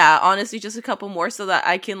 Yeah, honestly, just a couple more so that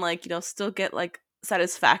I can still get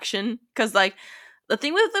satisfaction, because the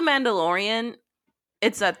thing with the Mandalorian,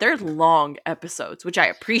 it's that they're long episodes, which I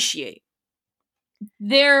appreciate.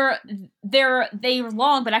 They're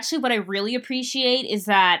long, but actually what I really appreciate is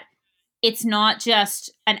that it's not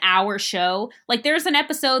just an hour show. Like, there's an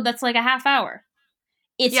episode that's like a half hour.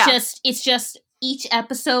 It's just each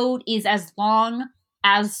episode is as long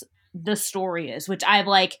as the story is, which I'm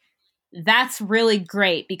like, that's really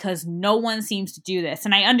great, because no one seems to do this.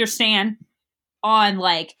 And I understand on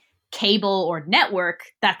cable or network,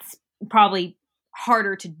 that's probably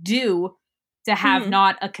harder to do, to have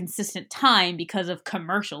not a consistent time because of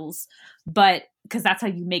commercials, but because that's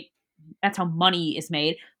how money is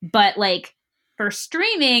made. But for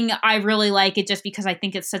streaming, I really like it just because I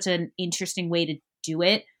think it's such an interesting way to do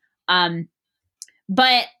it.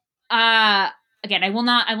 But again, I will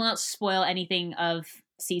not spoil anything of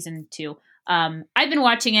season 2. I've been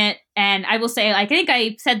watching it, and I will say, I think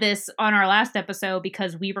I said this on our last episode,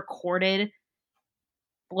 because we recorded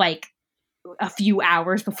a few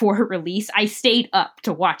hours before it released. I stayed up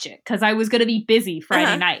to watch it because I was going to be busy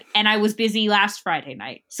Friday night, and I was busy last Friday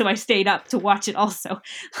night, so I stayed up to watch it also.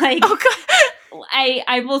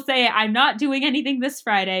 I will say I'm not doing anything this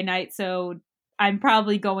Friday night, so I'm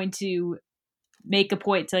probably going to make a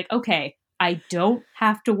point to okay, I don't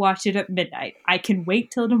have to watch it at midnight. I can wait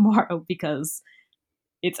till tomorrow because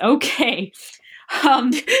it's okay.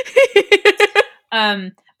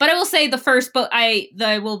 But I will say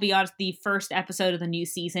I will be honest, the first episode of the new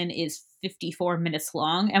season is 54 minutes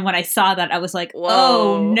long. And when I saw that, I was like, whoa.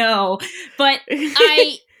 Oh no. But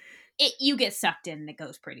you get sucked in and it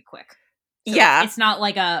goes pretty quick. So it's not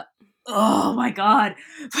like a, oh my God.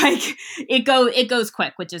 It goes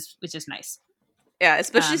quick, which is nice. Yeah,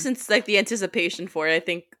 especially since the anticipation for it, I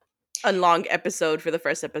think a long episode for the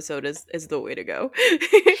first episode is the way to go.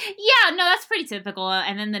 Yeah, no, that's pretty typical.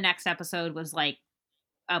 And then the next episode was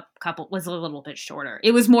was a little bit shorter.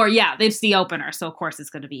 It was more, it's the opener, so of course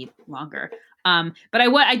it's going to be longer. But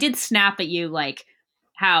I did snap at you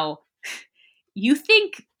how you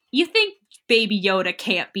think Baby Yoda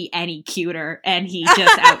can't be any cuter, and he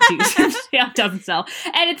just outdoes himself.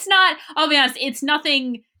 And it's not. I'll be honest. It's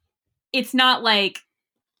nothing. It's not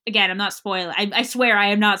again, I'm not spoiling. I swear I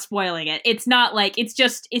am not spoiling it. It's not it's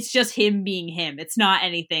just him being him. It's not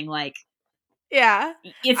anything yeah.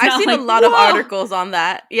 I've seen a lot of articles on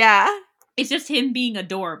that. Yeah. It's just him being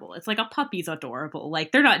adorable. It's like a puppy's adorable.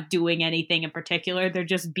 They're not doing anything in particular. They're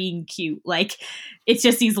just being cute. It's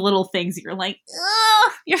just these little things that you're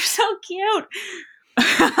oh, you're so cute.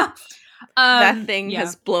 That thing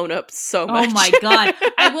has blown up so much. Oh my God.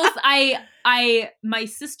 My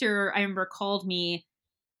sister, I remember, called me,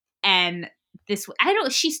 and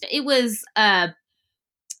it was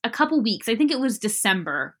a couple weeks. I think it was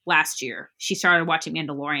December last year. She started watching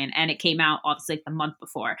Mandalorian, and it came out obviously the month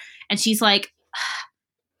before. And she's like,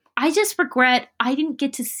 I just regret I didn't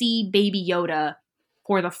get to see Baby Yoda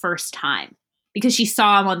for the first time, because she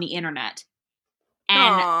saw him on the internet.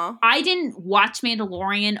 And Aww. I didn't watch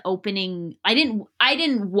Mandalorian opening. I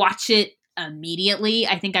didn't watch it immediately.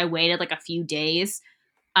 I think I waited a few days.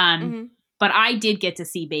 But I did get to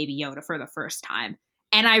see Baby Yoda for the first time.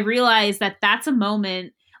 And I realized that that's a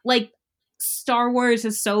moment, Star Wars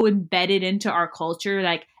is so embedded into our culture.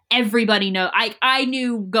 Everybody know. I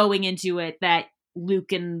knew going into it that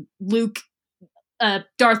Luke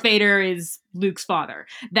Darth Vader is Luke's father,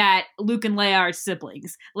 that Luke and Leia are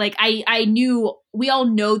siblings. Like, I knew, we all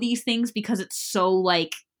know these things because it's so,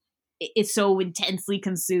 like, it's so intensely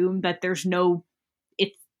consumed that there's no,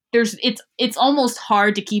 it's almost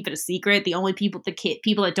hard to keep it a secret. The only people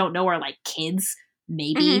that don't know are like kids,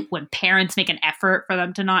 maybe, when parents make an effort for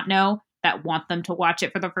them to not know, that want them to watch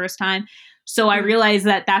it for the first time. So I realized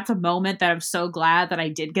that that's a moment that I'm so glad that I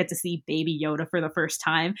did get to see Baby Yoda for the first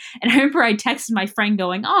time. And I remember I texted my friend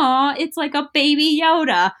going, "Aw, it's like a Baby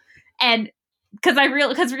Yoda." And because I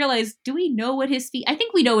realized, do we know what his I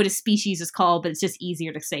think we know what his species is called, but it's just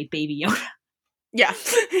easier to say Baby Yoda. Yeah.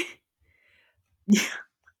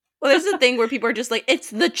 Well, there's a thing where people are just like,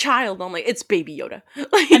 it's the child. I'm like, it's Baby Yoda.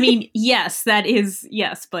 I mean, yes, that is,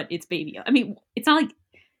 yes, but it's Baby Yoda. I mean, it's not like,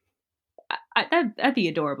 that'd be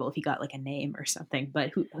adorable if he got like a name or something,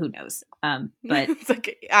 but who knows? But it's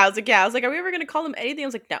like, I was like, are we ever gonna call him anything? I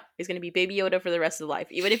was like, no, he's gonna be Baby Yoda for the rest of life,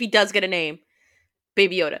 even if he does get a name,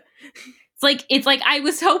 Baby Yoda. It's like I'm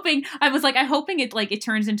hoping it like it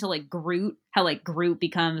turns into like Groot, how like Groot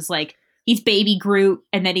becomes like he's Baby Groot,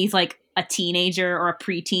 and then he's like a teenager or a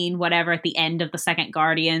preteen, whatever, at the end of the second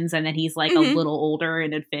Guardians, and then he's like a little older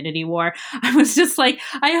in Infinity War. I was just like,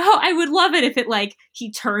 I would love it if it like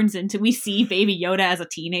he turns into, we see Baby Yoda as a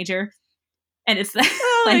teenager, and it's like,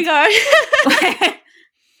 oh my gosh,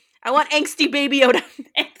 I want angsty Baby Yoda,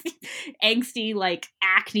 angsty like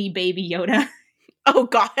acne Baby Yoda. Oh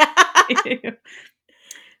god.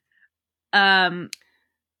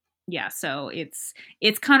 Yeah, so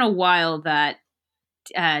it's kind of wild that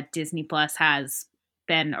Disney Plus has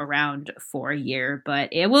been around for a year, but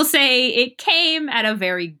it will say it came at a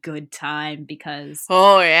very good time, because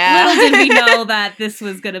little did we know that this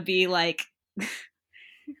was gonna be like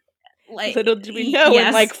little did we know, yes,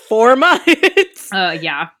 in like 4 months.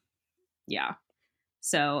 Yeah.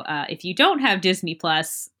 So if you don't have Disney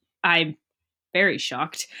Plus, I'm very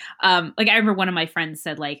shocked. Like, I remember one of my friends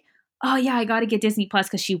said like, "Oh yeah, I got to get Disney Plus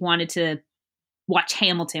because she wanted to watch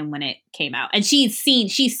Hamilton when it came out," and she's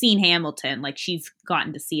seen Hamilton, like she's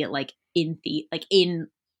gotten to see it like in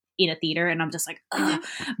a theater, and I'm just like, ugh.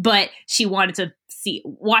 But she wanted to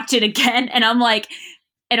watch it again, and I'm like,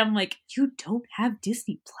 you don't have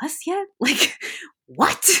Disney Plus yet? Like,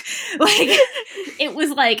 what? Like, it was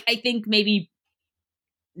like, I think maybe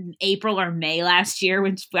April or May last year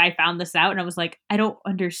when I found this out, and I was like, I don't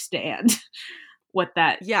understand what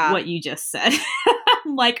you just said.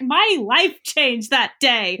 I'm like, my life changed that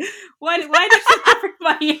day. Why doesn't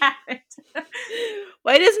everybody have it?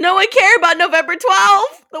 Why does no one care about November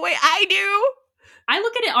 12th the way I do? I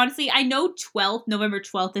look at it honestly, I know November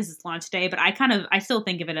 12th is its launch day, but I still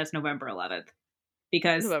think of it as November 11th,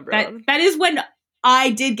 because that is when I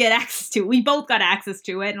did get access to it. We both got access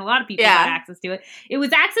to it, and a lot of people got access to it. It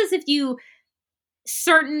was access if you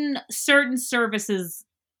certain services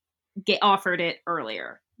get offered it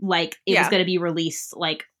earlier. Like, it was going to be released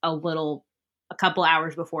like a couple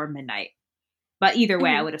hours before midnight. But either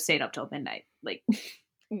way, I would have stayed up till midnight. Like,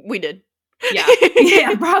 we did.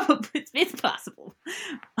 Yeah, probably. It's possible.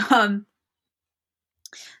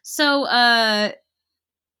 So I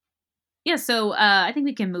think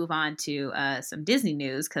we can move on to some Disney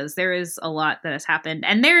news, because there is a lot that has happened.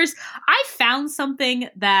 And I found something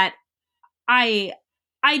that I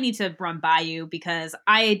need to run by you, because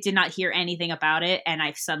I did not hear anything about it, and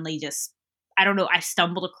I suddenly just, I don't know, I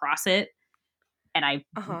stumbled across it, and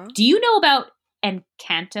do you know about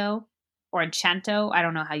Encanto or Enchanto? I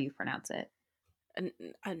don't know how you pronounce it. I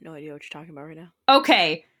have no idea what you're talking about right now.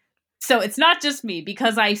 Okay. So it's not just me,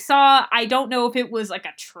 because I don't know if it was like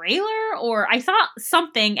a trailer or I saw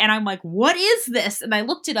something, and I'm like, what is this? And I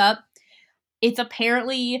looked it up. It's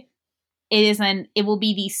apparently, it will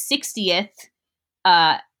be the 60th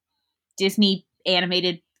Disney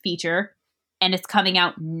animated feature, and it's coming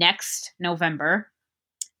out next November.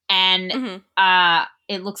 And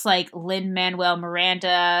it looks like Lin-Manuel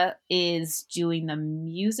Miranda is doing the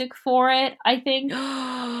music for it, I think.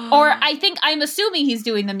 I'm assuming he's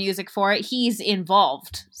doing the music for it. He's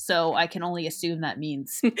involved, so I can only assume that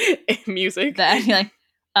means music. That,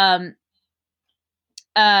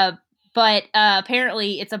 but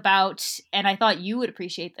apparently it's about, and I thought you would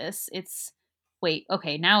appreciate this.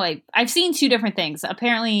 Now I've seen 2 different things.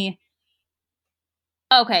 Apparently,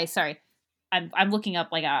 okay, sorry. I'm looking up,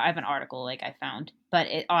 like, I have an article like I found, but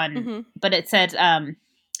it said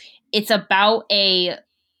it's about a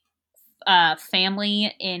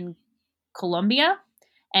family in Colombia,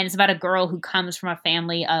 and it's about a girl who comes from a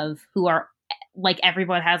family who are like,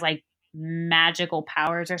 everyone has like magical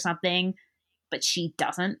powers or something, but she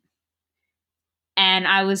doesn't. And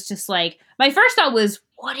I was just like, my first thought was,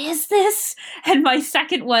 what is this? And my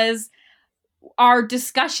second was our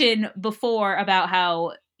discussion before about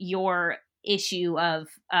how your issue of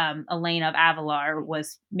Elaine of Avalar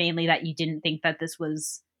was mainly that you didn't think that this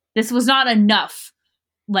was not enough,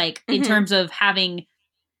 like in terms of having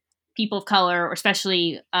people of color, or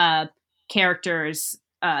especially characters,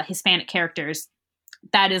 Hispanic characters.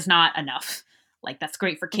 That is not enough. Like, that's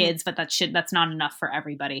great for kids, but that's not enough for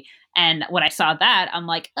everybody. And when I saw that, I'm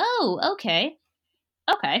like, oh, okay.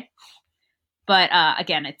 But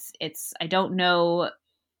again, it's I don't know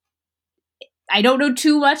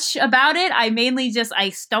too much about it. I mainly I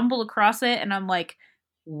stumble across it and I'm like,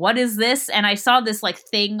 what is this? And I saw this like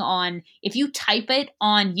thing on, if you type it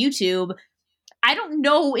on YouTube, I don't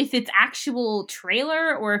know if it's actual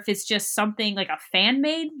trailer or if it's just something like a fan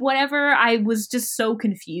made whatever. I was just so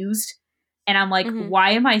confused. And I'm like, why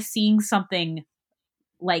am I seeing something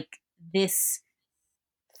like this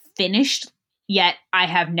finished, yet I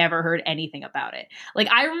have never heard anything about it?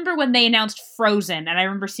 Like, I remember when they announced Frozen, and I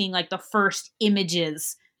remember seeing like the first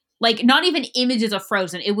images, like not even images of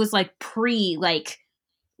Frozen. It was like it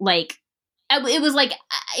was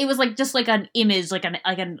like just like an image, like an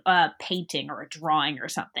painting or a drawing or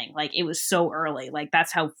something. Like, it was so early. Like,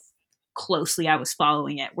 that's how closely I was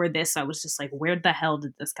following it. Where this, I was just like, where the hell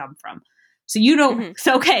did this come from? So you don't.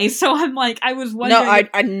 So okay. So I'm like, I was wondering. No,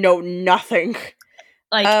 I know nothing.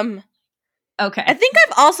 Like, okay. I think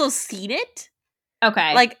I've also seen it.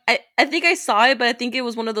 Okay. Like, I think I saw it, but I think it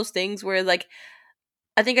was one of those things where, like,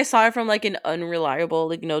 I think I saw it from, like, an unreliable,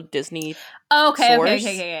 like, Disney source.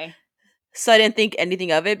 Okay. So I didn't think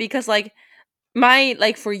anything of it because, like, my,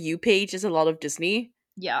 like, For You page is a lot of Disney.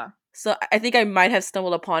 Yeah. So I think I might have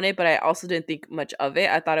stumbled upon it, but I also didn't think much of it.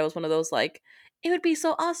 I thought it was one of those, like, it would be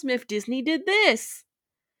so awesome if Disney did this.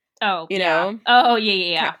 Oh, you know? Oh,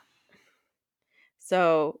 yeah.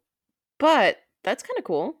 So, but that's kind of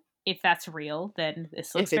cool. If that's real, then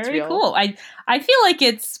this looks very cool. I feel like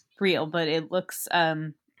it's real, but it looks,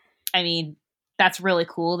 I mean, that's really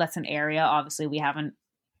cool. That's an area, obviously, we haven't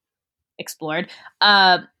explored.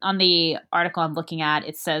 On the article I'm looking at,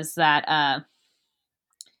 it says that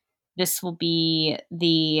this will be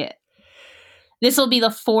the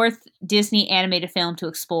fourth Disney animated film to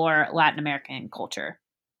explore Latin American culture.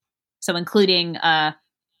 So including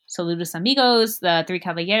Saludos Amigos, The Three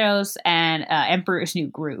Caballeros, and Emperor's New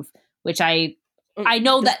Groove, which I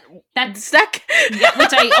know that's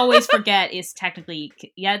which I always forget is technically,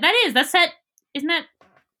 that's set, isn't that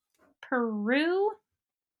Peru?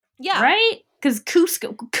 Yeah. Right? Because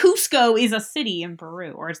Cusco is a city in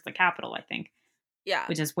Peru, or it's the capital, I think. Yeah.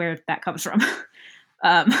 Which is where that comes from.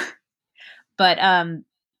 But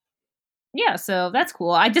yeah, so that's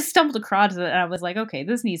cool. I just stumbled across it and I was like, okay,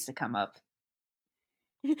 this needs to come up.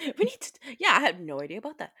 We need to. Yeah, I had no idea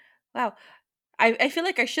about that. Wow, I feel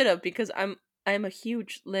like I should have, because I'm a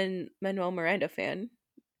huge Lin-Manuel Miranda fan,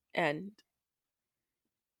 and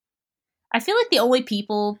I feel like the only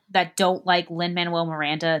people that don't like Lin-Manuel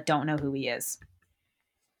Miranda don't know who he is.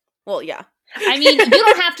 Well, yeah. I mean, you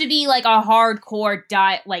don't have to be like a hardcore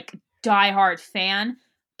diehard fan,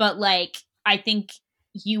 but like, I think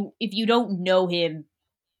if you don't know him,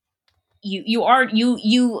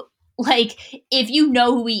 you like, if you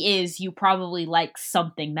know who he is, you probably like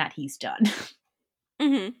something that he's done.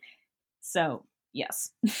 So, yes.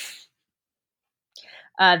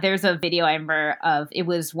 There's a video I remember of, it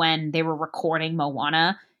was when they were recording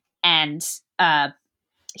Moana, and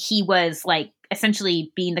he was like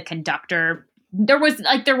essentially being the conductor. There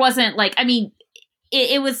wasn't like, I mean,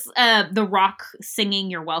 it was The Rock singing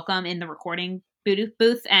You're Welcome in the recording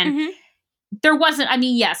booth, and there wasn't, I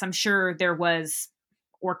mean, yes, I'm sure there was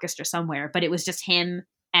orchestra somewhere, but it was just him,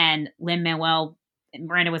 and Lin-Manuel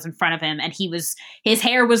Miranda was in front of him, and his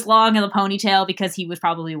hair was long in the ponytail because he was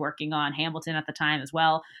probably working on Hamilton at the time as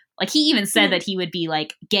well. Like, he even said that he would be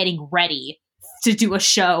like getting ready to do a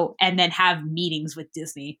show and then have meetings with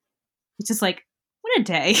Disney. It's just like, what a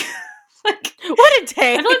day. Like, what a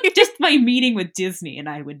day. I feel like just my meeting with Disney, and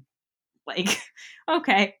I would like,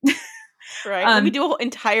 okay. Right. Let me do a whole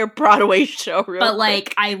entire Broadway show real quick.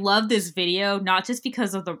 Like, I love this video, not just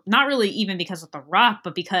because of not really even because of The Rock,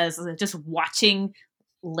 but because just watching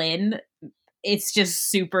Lin, it's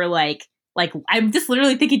just super like I'm just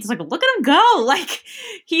literally thinking, just like, look at him go. Like,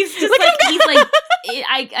 he's just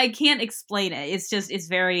I can't explain it. It's just, it's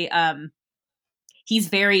very, he's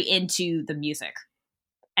very into the music,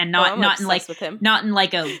 and not in like, with him. not in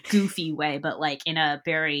like a goofy way, but like in a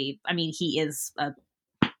very, I mean, he is a,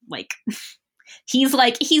 like, he's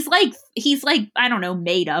like I don't know,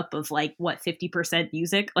 made up of like what 50%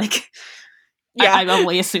 music, like, yeah. I'm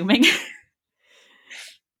only assuming.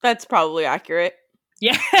 That's probably accurate.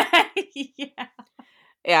 Yeah. Yeah.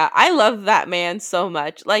 Yeah, I love that man so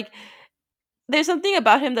much. Like, there's something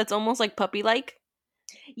about him that's almost like puppy-like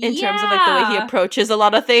in terms of like the way he Yeah. approaches a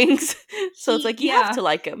lot of things. So it's like you have Yeah. to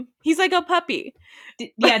like him. He's like a puppy.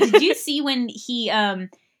 Yeah, did you see when he talked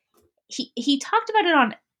about it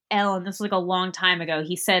on Ellen? This was like a long time ago.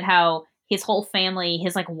 He said how his whole family,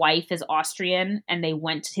 his like wife is Austrian, and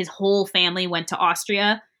his whole family went to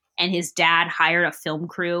Austria, and his dad hired a film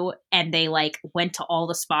crew, and they like went to all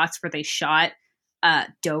the spots where they shot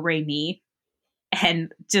Do Re Mi,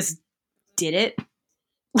 and just did it.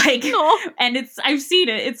 Like, No, and I've seen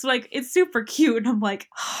it. It's like it's super cute, and I'm like,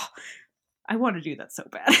 oh, I want to do that so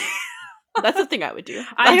bad. that's the thing I would do. I Like,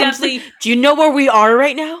 I'm just definitely. like, do you know where we are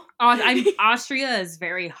right now? Austria is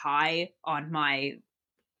very high on my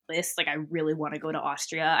list. Like, I really want to go to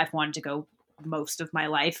Austria. I've wanted to go most of my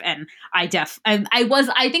life, and I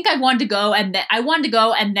think I wanted to go, and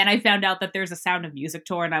then I found out that there's a Sound of Music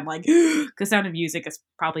tour, and I'm like, because Sound of Music is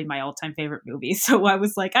probably my all-time favorite movie. So I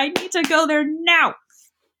was like, I need to go there now,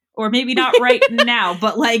 or maybe not right now,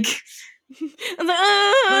 but like, I'm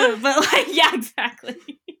like, but like, yeah, exactly,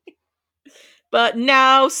 but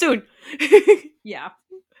now soon. yeah.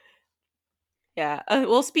 Yeah.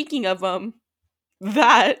 Well, speaking of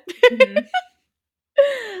that, Mhm.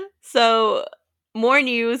 so more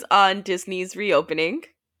news on Disney's reopening.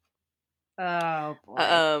 Oh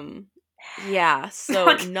boy. Yeah.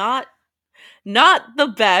 So not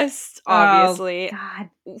the best, Oh obviously, God.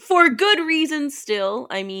 for good reasons. Still,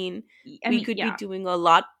 I mean, we could be Yeah, doing a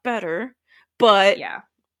lot better, but yeah.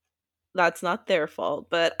 that's not their fault.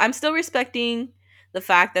 But I'm still respecting the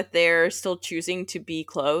fact that they're still choosing to be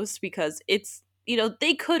closed because it's,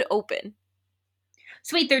 they could open,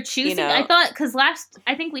 So wait, they're you choosing. I know. thought because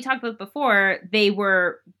I think we talked about before, they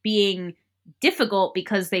were being difficult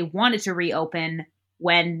because they wanted to reopen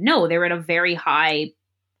when no, they were in a very high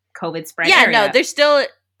COVID spread Yeah, no, area.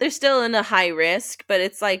 they're still in a high risk, but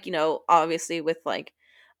it's like, obviously with like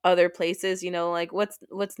other places, like what's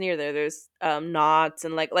near there. There's Knott's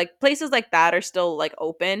and like places like that are still like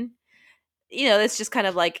open. It's just kind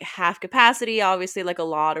of like half capacity, obviously like a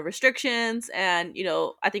lot of restrictions, and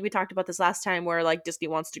I think we talked about this last time where like Disney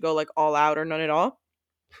wants to go like all out or none at all.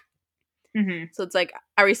 Mm-hmm. So it's like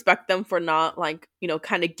I respect them for not like,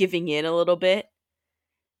 kind of giving in a little bit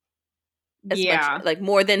as much, Yeah, like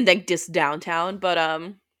more than like just downtown, but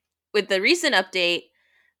with the recent update,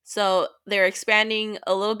 so they're expanding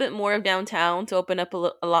a little bit more of downtown to open up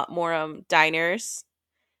a lot more diners,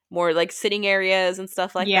 more like sitting areas and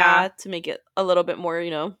stuff like yeah. that to make it a little bit more,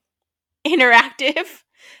 interactive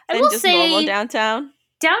I than will just normal say downtown.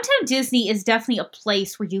 downtown Disney is definitely a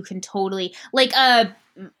place where you can totally like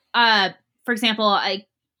for example,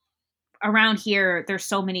 around here there's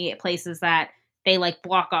so many places that they like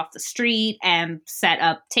block off the street and set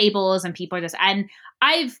up tables and people are just and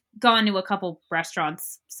I've gone to a couple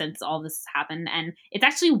restaurants since all this happened and it's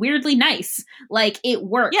actually weirdly nice. Like it Yeah,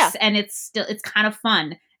 works and it's kind of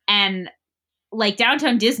fun. And like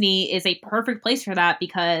downtown Disney is a perfect place for that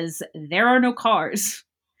because there are no cars.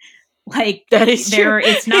 Like that is true.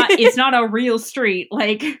 it's not a real street.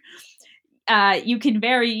 Like you can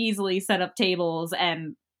very easily set up tables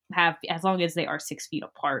and have as long as they are 6 feet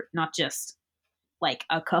apart, not just like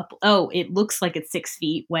a couple. Oh, it looks like it's 6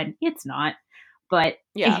 feet when it's not. But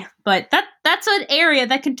Yeah, but that's an area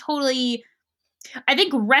that can totally. I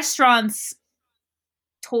think restaurants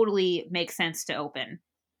totally make sense to open,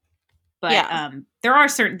 but yeah, there are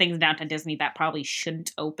certain things in downtown Disney that probably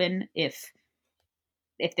shouldn't open if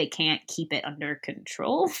they can't keep it under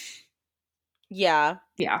control. yeah.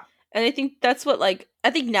 Yeah, And I think that's what, like,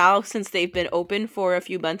 I think now since they've been open for a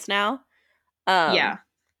few months now, yeah, um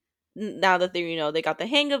now that they they got the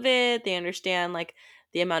hang of it, they understand like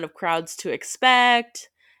the amount of crowds to expect.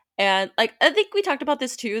 And like I think we talked about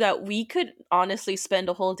this too, that we could honestly spend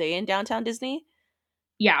a whole day in downtown Disney,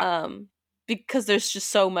 yeah, um because there's just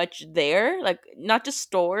so much there, like not just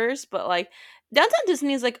stores, but like downtown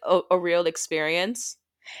Disney is like a real experience.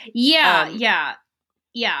 yeah, um yeah,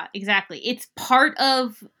 yeah. Exactly. It's part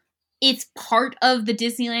of the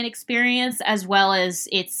Disneyland experience as well as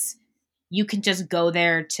you can just go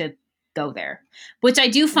there to go there. Which I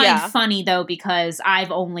do find yeah, funny though because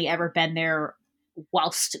I've only ever been there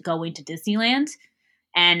whilst going to Disneyland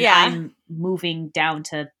and yeah. I'm moving down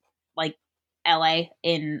to like LA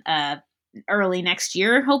in early next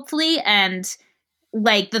year hopefully and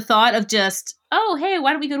like the thought of just oh hey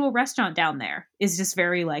why don't we go to a restaurant down there is just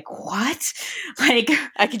very like what like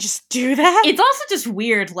I could just do that. it's also just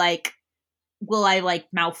weird like will I like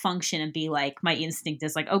malfunction and be like my instinct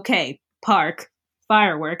is like okay park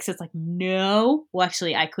fireworks. It's like, no. Well,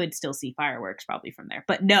 actually, I could still see fireworks probably from there,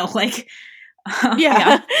 but no, like, yeah.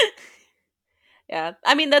 Yeah. Yeah.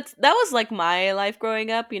 I mean, that was like my life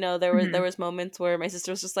growing up. There Mhm. was moments where my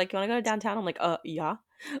sister was just like, "You want to go to downtown?" I'm like, yeah."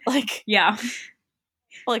 Like Yeah.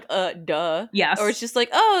 like duh. Or Yes. it's just like,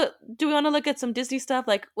 "Oh, do we want to look at some Disney stuff?"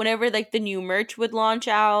 Like whenever like the new merch would launch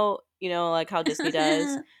out, like how Disney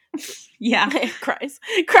does. Yeah. Cries.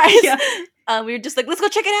 Cries. Yeah. We were just like, let's go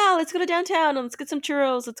check it out. Let's go to downtown and let's get some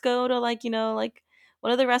churros. Let's go to like, like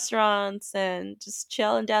one of the restaurants and just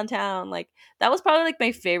chill in downtown. Like that was probably like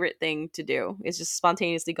my favorite thing to do is just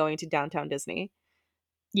spontaneously going to downtown Disney.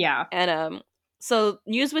 Yeah. And so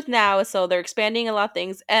news with now, so they're expanding a lot of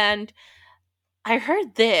things. And I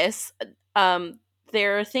heard this, um,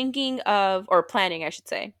 they're thinking of or planning, I should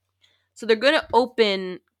say. So they're gonna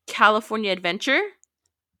open California Adventure.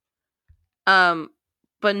 Um,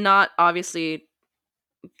 but not obviously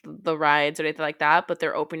the rides or anything like that, but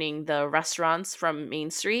they're opening the restaurants from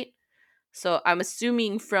Main Street. So I'm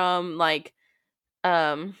assuming from like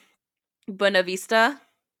um Buena Vista,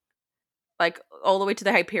 like all the way to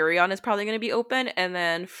the Hyperion is probably going to be open, and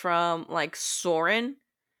then from like Soren,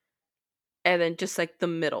 and then just like the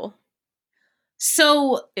middle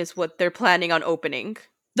So is what they're planning on opening.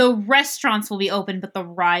 the restaurants will be open, but the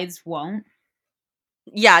rides won't.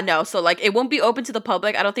 Yeah, no, so like it won't be open to the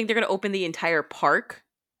public. I don't think they're going to open the entire park.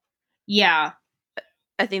 Yeah.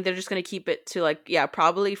 I think they're just going to keep it to like, yeah,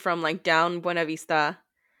 probably from like down Buena Vista,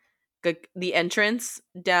 the entrance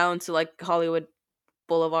down to like Hollywood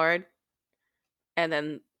Boulevard, and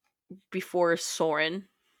then before Soren.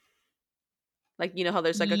 Like, how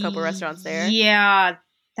there's like a couple restaurants there? Yeah,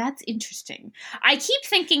 that's interesting. I keep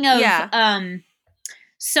thinking of Yeah.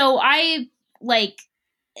 so like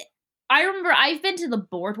I remember I've been to the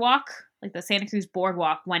boardwalk, like the Santa Cruz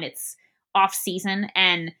boardwalk when it's off season,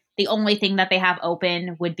 and the only thing that they have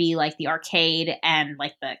open would be like the arcade and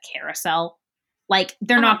like the carousel. Like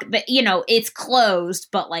they're Uh-huh. not, it's closed,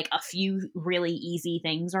 but like a few really easy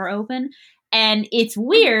things are open, and it's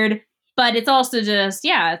weird, but it's also just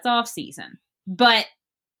it's off season, but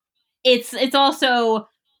it's also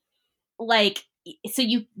like so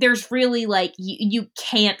there's really like you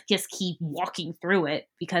can't just keep walking through it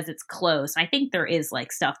because it's closed. I think there is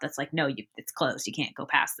like stuff that's like no, it's closed, you can't go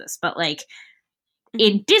past this, but like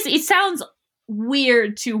Mhm. it sounds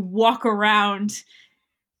weird to walk around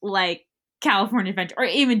like California Adventure or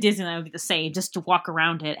even Disneyland would be the same, just to walk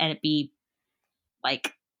around it and it be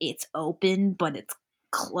like it's open but it's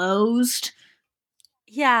closed.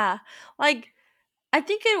 Yeah. Like, I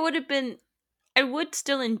think it would have been, I would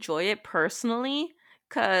still enjoy it personally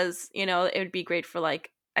because, it would be great for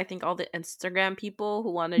like, I think all the Instagram people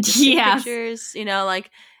who want to just take Yes. pictures, like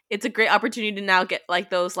it's a great opportunity to now get like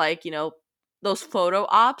those, like, those photo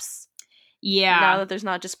ops. Now Yeah. that there's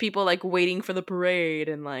not just people like waiting for the parade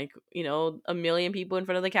and like, a million people in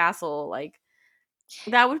front of the castle, like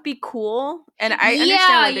that would be cool. And I understand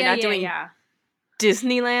Yeah, why they're yeah, not yeah, doing yeah.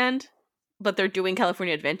 Disneyland, but they're doing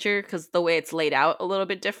California Adventure because the way it's laid out a little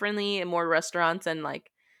bit differently and more restaurants and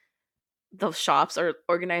like the shops are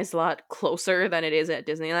organized a lot closer than it is at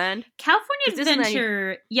Disneyland. California 'Cause Disneyland,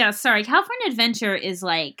 Adventure, yeah, sorry. California Adventure is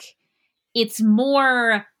like it's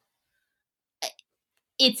more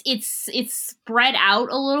it's spread out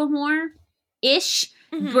a little more ish.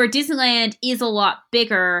 Mhm. Where Disneyland is a lot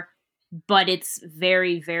bigger, but it's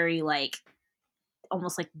very, very like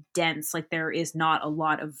almost like dense. Like there is not a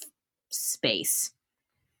lot of space.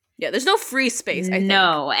 Yeah, there's no free space, I think.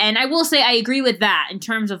 No, and I will say I agree with that in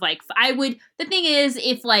terms of like I would. The thing is,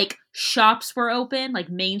 if like shops were open, like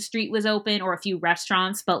Main Street was open, or a few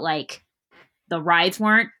restaurants, but like the rides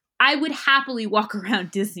weren't, I would happily walk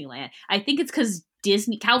around Disneyland. I think it's because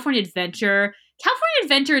California Adventure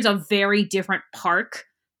is a very different park,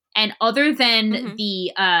 and other than Mhm.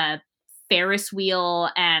 the Ferris wheel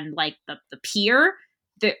and like the pier,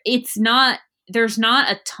 it's not there's not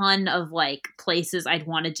a ton of like places I'd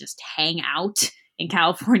want to just hang out in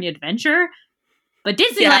California Adventure. But Yeah.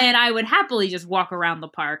 Disneyland, I would happily just walk around the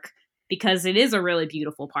park because it is a really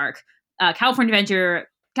beautiful park. California Adventure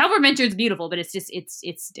is beautiful, but it's just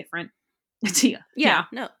it's different. Yeah. Yeah. Yeah.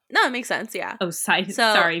 No. No, it makes sense, yeah. Oh, So,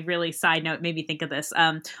 sorry, really side note made me think of this.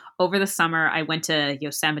 Over the summer I went to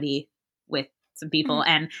Yosemite with some people mhm.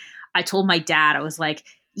 and I told my dad, I was like,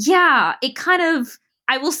 yeah, it kind of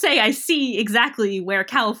I will say I see exactly where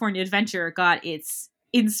California Adventure got its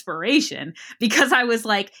inspiration because I was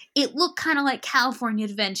like, it looked kind of like California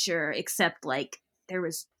Adventure, except like there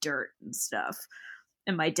was dirt and stuff.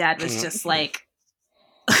 And my dad was just like,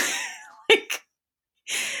 like,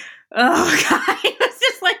 oh god, he was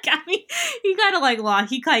just like, I mean, he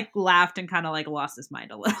laughed and kind of like lost his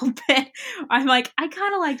mind a little bit. I'm like, I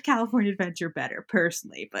kind of liked California Adventure better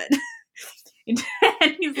personally, but and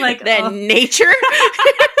he's like, then nature.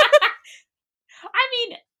 I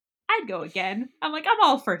mean, I'd go again. I'm like, I'm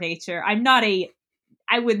all for nature.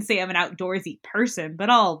 I wouldn't say I'm an outdoorsy person, but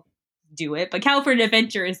I'll do it. But California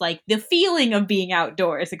Adventure is like the feeling of being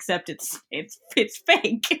outdoors, except it's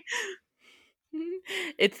fake.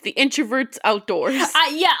 It's the introverts outdoors.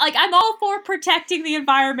 Yeah, like I'm all for protecting the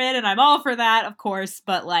environment, and I'm all for that, of course.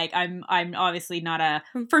 But like, I'm obviously not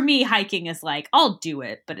for me, hiking is like I'll do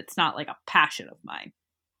it, but it's not like a passion of mine.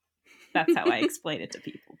 That's how I explain it to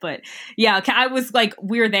people. But yeah, I was like,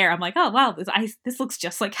 we're there. I'm like, oh wow, this looks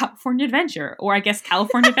just like California Adventure, or I guess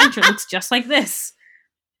California Adventure looks just like this.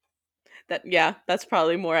 That's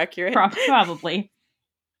probably more accurate. Probably.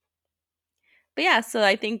 But yeah, so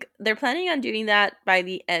I think they're planning on doing that by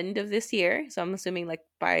the end of this year. So I'm assuming like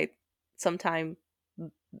by sometime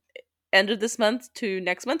end of this month to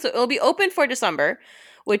next month. So it'll be open for December,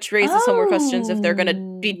 which raises some more questions if they're going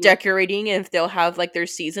to be decorating and if they'll have like their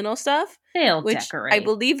seasonal stuff. They'll which decorate. I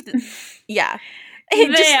believe, yeah.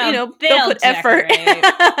 They'll put effort.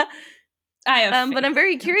 but I'm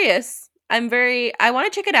very curious. I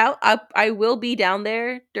want to check it out. I will be down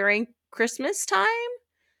there during Christmas time.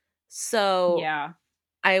 So yeah,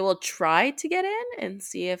 I will try to get in and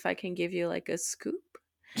see if I can give you like a scoop.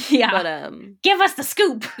 Yeah. But give us the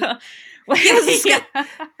scoop. Give us the scoop.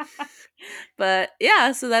 But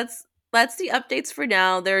yeah, so that's the updates for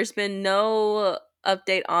now. There's been no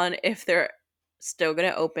update on if they're still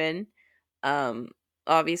gonna open.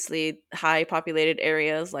 Obviously high populated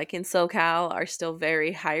areas like in SoCal are still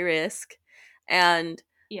very high risk. And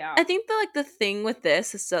yeah, I think the thing with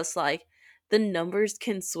this is just like the numbers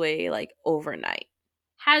can sway like overnight.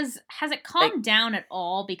 Has it calmed down at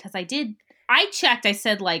all? Because I checked, I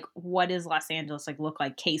said like, what does Los Angeles like look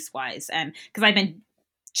like case wise? And because I've been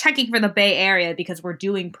checking for the Bay Area because we're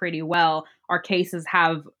doing pretty well. Our cases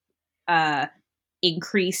have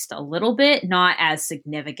increased a little bit, not as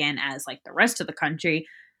significant as like the rest of the country,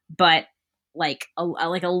 but like a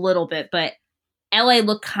little bit. But LA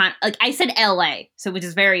looked like I said LA, so which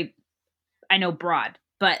is very, I know, broad,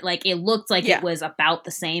 but like it looked like it was about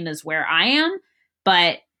the same as where I am.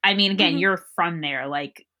 But I mean, again, you're from there,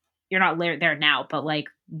 like you're not there now, but like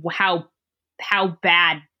how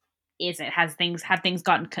bad is it? Have things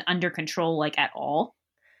gotten under control like at all?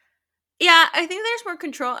 Yeah, I think there's more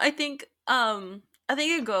control. I think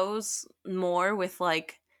it goes more with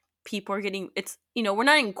like people are getting, it's, we're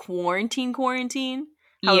not in quarantine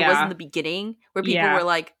how it was in the beginning where people were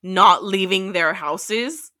like not leaving their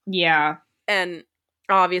houses. Yeah. And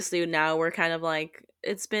obviously now we're kind of like,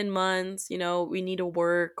 it's been months, we need to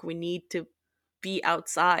work, we need to be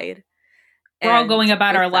outside. We're all going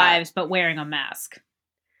about our lives but wearing a mask.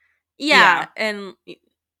 Yeah, and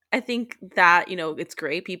I think that, it's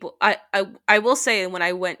great. People, I will say when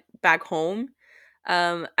I went back home,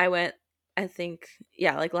 I went, I think,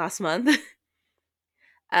 like last month,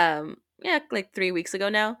 like 3 weeks ago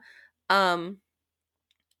now,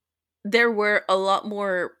 there were a lot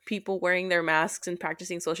more people wearing their masks and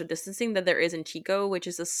practicing social distancing than there is in Chico, which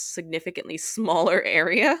is a significantly smaller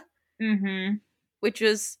area. Mm-hmm. Which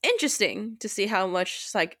was interesting to see how much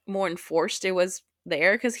like more enforced it was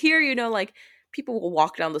there. Because here, like people will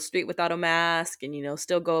walk down the street without a mask and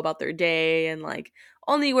still go about their day and like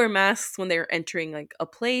only wear masks when they're entering like a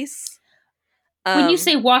place. When you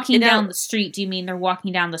say walking down the street, do you mean they're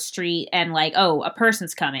walking down the street and like, oh, a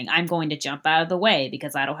person's coming, I'm going to jump out of the way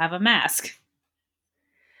because I don't have a mask?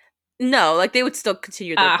 No, like they would still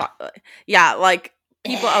continue their like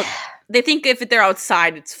people out, they think if they're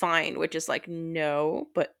outside it's fine, which is like no,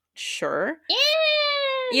 but sure.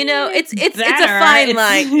 It's a fine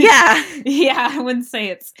line. Yeah. Yeah, I wouldn't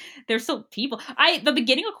say there's still people. The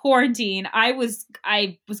beginning of quarantine, I was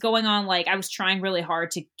going on like I was trying really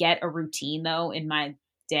hard to get a routine though in my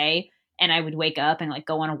day, and I would wake up and like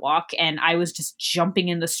go on a walk and I was just jumping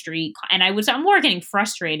in the street, and I'm more getting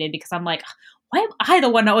frustrated because I'm like, why am I the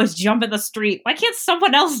one that always jump in the street? Why can't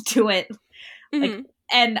someone else do it? Mm-hmm. Like,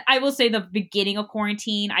 and I will say the beginning of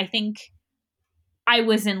quarantine, I think I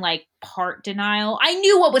was in like part denial. I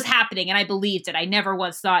knew what was happening and I believed it. I never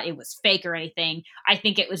once thought it was fake or anything. I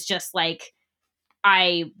think it was just like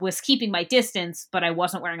I was keeping my distance, but I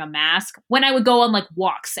wasn't wearing a mask when I would go on like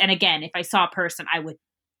walks. And again, if I saw a person, I would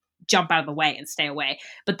jump out of the way and stay away.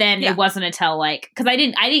 But then it wasn't until like, because I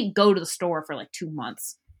didn't go to the store for like 2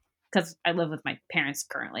 months because I live with my parents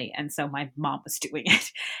currently, and so my mom was doing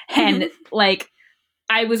it. And like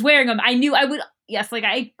I was wearing them. I knew I would. Yes, like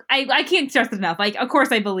I can't stress it enough. Like, of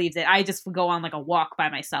course I believed it. I just would go on like a walk by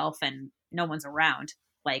myself and no one's around.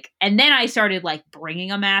 Like, and then I started like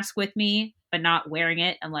bringing a mask with me, but not wearing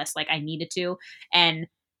it unless like I needed to. And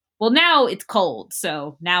well, now it's cold,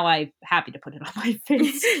 so now I'm happy to put it on my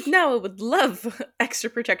face. Now I would love extra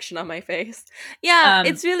protection on my face. Yeah, Yeah.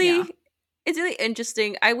 it's really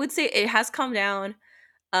interesting. I would say it has come down,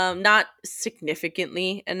 not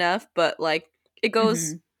significantly enough, but like it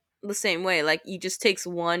goes Mm-hmm. the same way. Like it just takes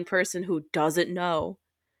one person who doesn't know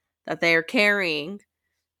that they are carrying,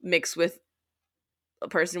 mixed with a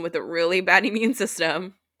person with a really bad immune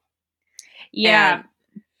system. Yeah. And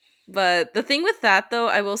but the thing with that though,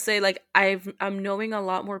 I will say like I'm knowing a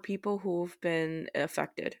lot more people who've been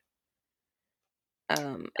affected. It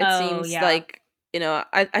Oh, seems yeah. like,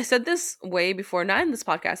 I said this way before, not in this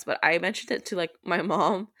podcast, but I mentioned it to like my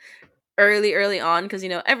mom early on because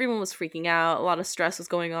everyone was freaking out, a lot of stress was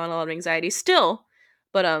going on, a lot of anxiety still,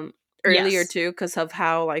 but earlier Yes. too because of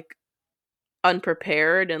how like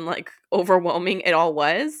unprepared and like overwhelming it all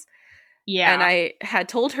was. And Yeah. I had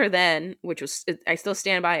told her then, which was I still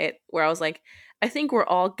stand by it, where I was like, I think we're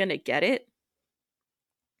all gonna get it.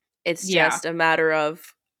 It's Yeah. just a matter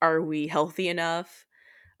of, are we healthy enough?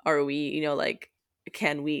 Are we, like,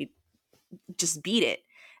 can we just beat it?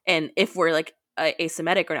 And if we're like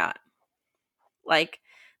asymmetric or not. Like,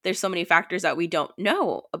 there's so many factors that we don't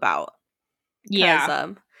know about. Because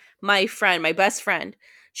Yeah. my best friend,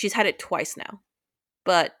 she's had it twice now.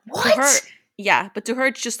 But to her, What? yeah, but to her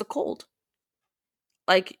it's just a cold.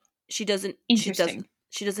 Like Interesting.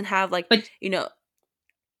 she doesn't have like, But you know,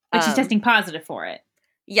 she's um testing positive for it.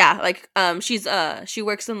 yeah, like she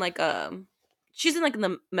works in like she's in like in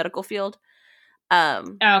the medical field.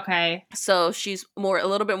 Um Okay. so she's a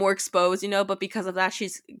little bit more exposed, but because of that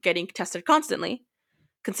she's getting tested consistently.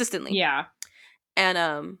 Yeah. And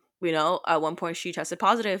at one point she tested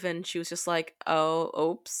positive and she was just like, "Oh,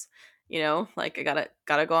 oops." Like I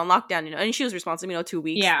gotta go on lockdown, and she was responsible, 2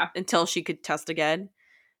 weeks Yeah. until she could test again.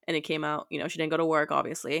 And it came out, she didn't go to work,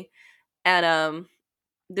 obviously. And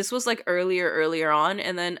this was like earlier on,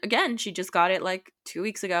 and then again she just got it like 2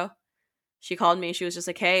 weeks ago. She called me, she was just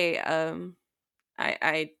like, "Hey,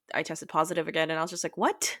 I tested positive again." And I was just like,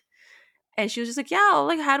 "What?" And she was just like, "Yeah, all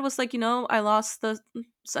I had was like, I lost the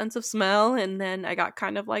sense of smell, and then I got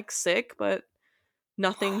kind of like sick, but Oh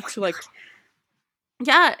nothing my to like." God.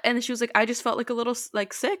 Yeah, and she was like, "I just felt like a little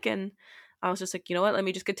like sick," and I was just like, "You know what? Let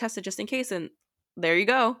me just get tested just in case." And there you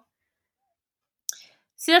go.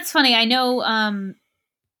 See, that's funny. I know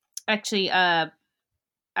actually our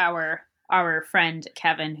friend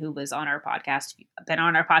Kevin, who was on our podcast, been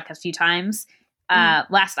on our podcast a few times. Mhm.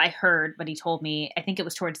 Last I heard, but he told me, I think it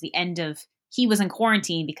was towards the end of, he was in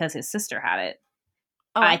quarantine because his sister had it.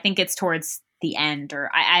 I Oh, think it's towards the end, or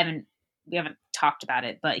I haven't, we haven't talked about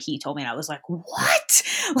it, but he told me, and I was like, what?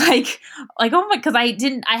 like, oh my, because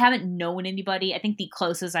I haven't known anybody. I think the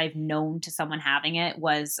closest I've known to someone having it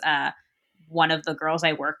was one of the girls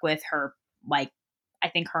I work with, her, like, I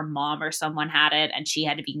think her mom or someone had it and she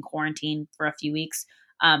had to be in quarantine for a few weeks.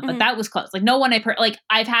 But mhm. that was close. Like, no one like,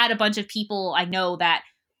 I've had a bunch of people I know that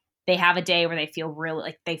they have a day where they feel really,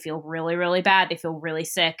 like, they feel really, really bad. They feel really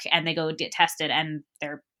sick and they go get tested and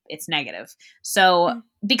it's negative. So, Mhm.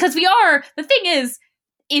 because the thing is,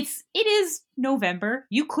 it is November.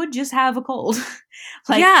 You could just have a cold.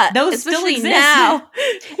 Like, Yeah, those still especially exist. now.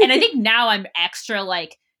 And I think now I'm extra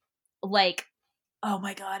like, oh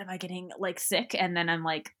my God, am I getting like sick? And then I'm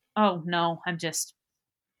like, oh no, I'm just,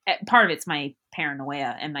 part of it's my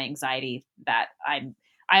paranoia and my anxiety that I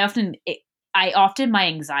often, my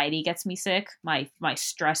anxiety gets me sick. My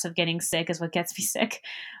stress of getting sick is what gets me sick.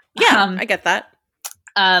 Yeah, Um, I get that.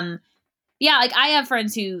 um, yeah, like I have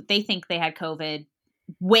friends who they think they had COVID.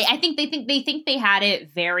 Wait, I think they think they had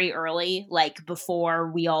it very early, like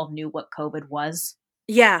before we all knew what COVID was,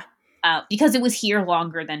 Yeah. because it was here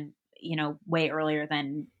longer than, way earlier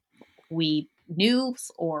than we knew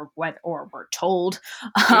or were told.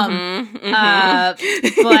 Um, Mhm. uh,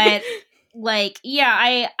 Mhm. but like,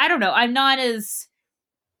 yeah, I don't know. I'm not as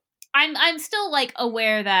I'm still like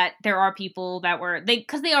aware that there are people that were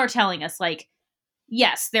because they are telling us like,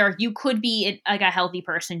 yes, you could be like a healthy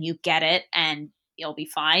person, you get it and you'll be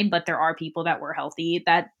fine, but there are people that were healthy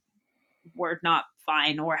that were not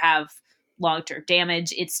fine or have long-term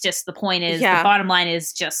damage. It's just, the point is, the Yeah. bottom line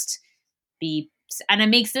is just be, and it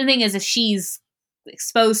makes, the thing is, if she's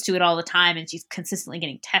exposed to it all the time and she's consistently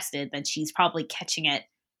getting tested, then she's probably catching it.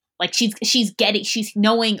 Like, she's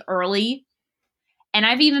knowing early. And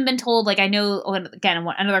I've even been told, like, I know, again,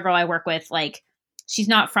 another girl I work with, like, she's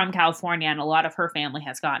not from California and a lot of her family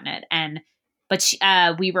has gotten it. And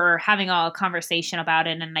but we were having a conversation about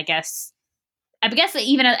it, and I guess at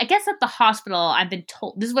the hospital, I've been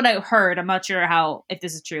told, this is what I heard. I'm not sure if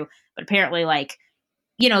this is true, but apparently, like,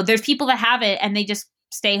 there's people that have it and they just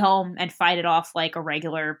stay home and fight it off like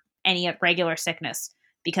any regular sickness,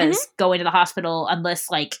 because going to the hospital, unless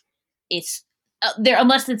like it's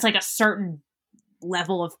unless it's like a certain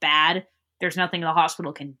level of bad, there's nothing the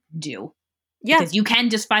hospital can do. Yeah. Because you can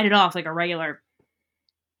just fight it off like a regular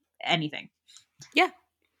anything. Yeah.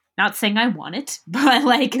 Not saying I want it, but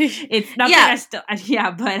like it's not that I still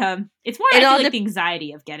but it's more like the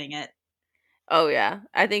anxiety of getting it. Oh yeah.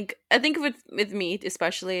 I think with me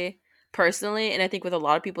especially personally, and I think with a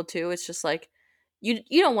lot of people too, it's just like you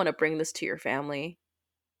don't want to bring this to your family.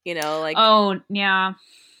 Like, oh yeah.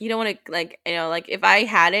 You don't want to, like, like if I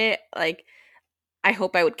had it, like I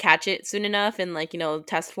hope I would catch it soon enough and like,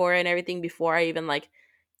 test for it and everything before I even like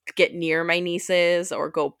get near my nieces or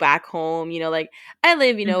go back home. Like I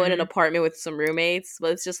live, in an apartment with some roommates,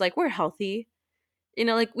 but it's just like we're healthy.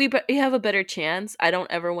 Like we have a better chance. I don't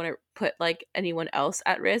ever want to put like anyone else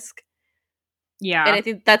at risk. Yeah. And I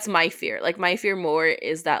think that's my fear. Like my fear more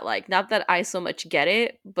is that like not that I so much get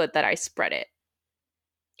it, but that I spread it.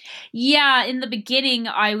 Yeah, in the beginning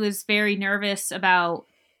I was very nervous about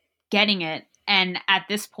getting it. And at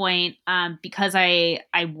this point, because I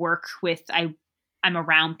work with I'm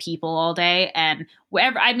around people all day, and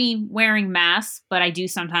wearing masks, but I do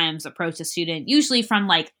sometimes approach a student, usually from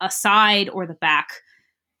like a side or the back.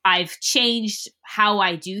 I've changed how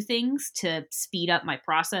I do things to speed up my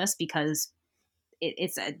process, because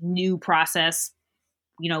it's a new process,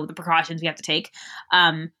 the precautions we have to take.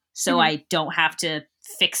 So I don't have to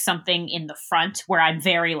fix something in the front where I'm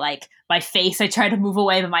very like my face, I try to move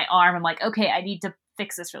away, but my arm, I'm like, okay, I need to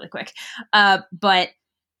fix this really quick. But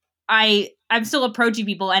I'm still approaching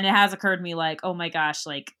people, and it has occurred to me like, oh my gosh,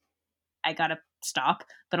 like I gotta stop.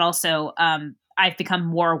 But also, I've become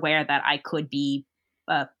more aware that I could be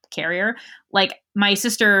a carrier. Like my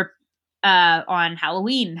sister, on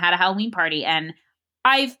Halloween had a Halloween party, and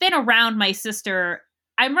I've been around my sister.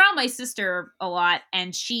 I'm around my sister a lot,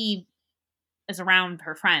 and she is around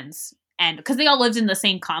her friends, and because they all lived in the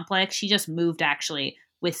same complex. She just moved actually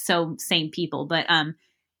with same people, but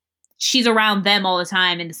she's around them all the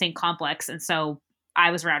time in the same complex, and so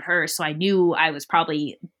I was around her, so I knew I was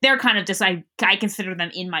probably, they're kind of just, I consider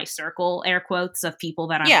them in my circle, air quotes, of people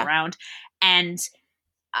that I'm around. And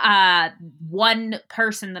one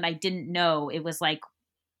person that I didn't know, it was like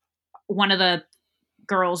one of the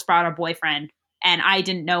girls brought a boyfriend, and I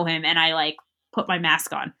didn't know him, and I like put my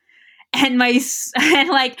mask on. And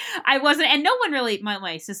like I wasn't, and no one really,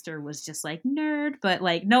 my sister was just like, nerd, but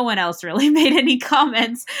like no one else really made any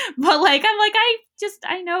comments. But like I'm like,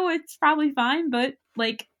 I know it's probably fine, but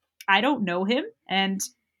like I don't know him, and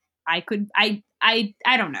I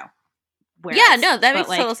don't know. No, that makes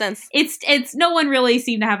total sense. It's no one really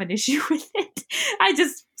seemed to have an issue with it. I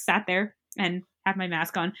just sat there and had my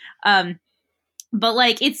mask on. But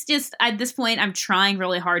like it's just at this point I'm trying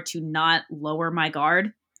really hard to not lower my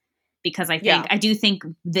guard. Because I do think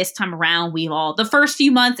this time around, the first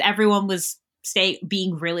few months, everyone was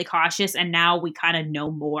being really cautious, and now we kind of know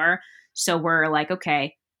more. So we're like,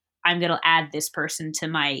 okay, I'm going to add this person to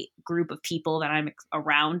my group of people that I'm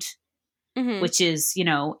around, which is,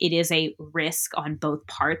 it is a risk on both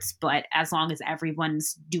parts. But as long as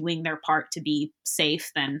everyone's doing their part to be safe,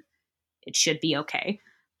 then it should be okay.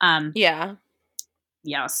 Yeah.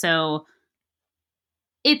 So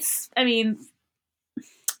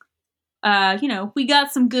we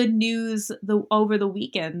got some good news over the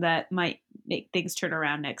weekend that might make things turn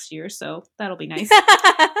around next year, so that'll be nice.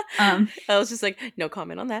 I was just like, no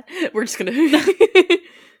comment on that. We're just gonna.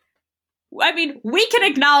 We can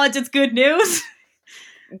acknowledge it's good news.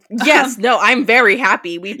 Yes, no, I'm very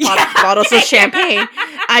happy. We popped bottles of champagne.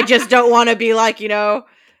 I just don't want to be like,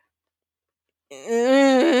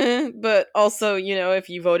 but also, if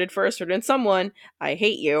you voted for a certain someone, I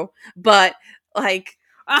hate you. But like.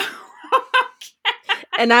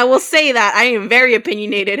 And I will say that I am very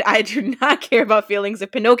opinionated. I do not care about feelings.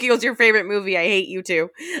 If Pinocchio's your favorite movie, I hate you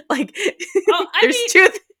too. Like, there's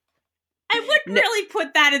truth. I wouldn't really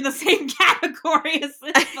put that in the same category as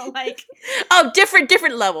this, but like,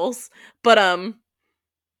 different levels. But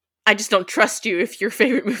I just don't trust you if your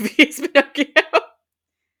favorite movie is Pinocchio.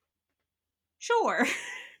 Sure.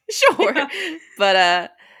 Yeah.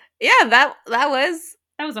 But that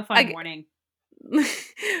was a fun morning.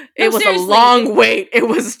 It was a long wait. It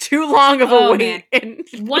was too long of a wait.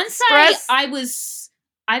 Once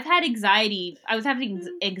I've had anxiety. I was having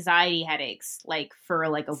anxiety headaches like for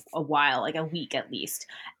like a while, like a week at least.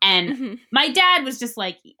 And Mhm. my dad was just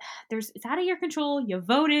like, it's out of your control. You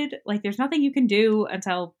voted. Like there's nothing you can do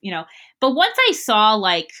until, but once I saw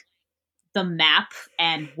like the map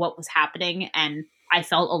and what was happening, and I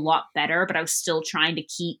felt a lot better, but I was still trying to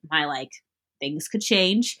keep my like things could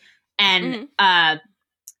change. And Mhm.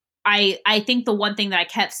 I think the one thing that I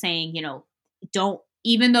kept saying, don't,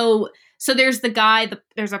 even though, so there's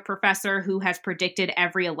there's a professor who has predicted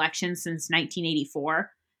every election since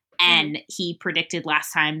 1984. And he predicted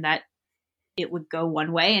last time that it would go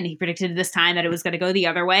one way, and he predicted this time that it was going to go the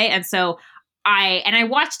other way. And so I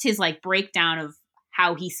watched his like breakdown of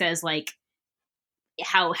how he says like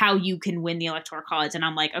how you can win the electoral college. And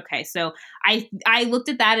I'm like, okay, so I looked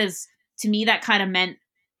at that as, to me, that kind of meant,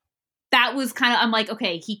 that was kind of, I'm like,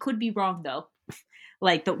 okay, he could be wrong though.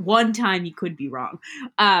 Like the one time he could be wrong.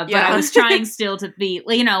 But I was trying still to be,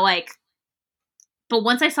 like, but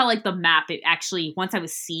once I saw like the map, it actually, once I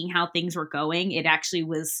was seeing how things were going, it actually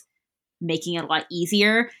was making it a lot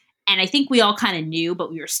easier. And I think we all kind of knew,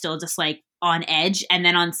 but we were still just like on edge. And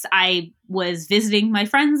then I was visiting my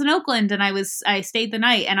friends in Oakland, and I stayed the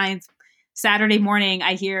night, and Saturday morning,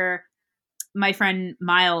 I hear my friend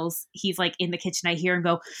Miles, he's like in the kitchen. I hear him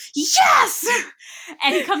go, yes!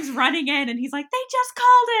 And he comes running in, and he's like, they just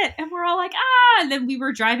called it. And we're all like, ah. And then we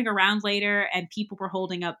were driving around later, and people were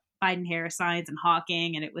holding up Biden-Harris signs and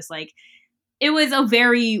hawking. And it was a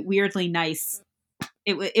very weirdly nice,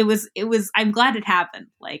 it was, I'm glad it happened,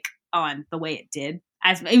 like, on the way it did.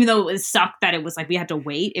 Even though it was sucked that it was like, we had to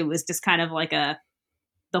wait. It was just kind of like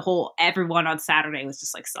everyone on Saturday was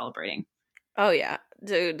just like celebrating. Oh yeah,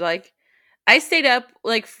 dude, like, I stayed up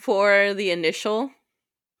like for the initial,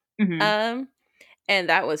 and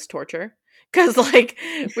that was torture. Cause like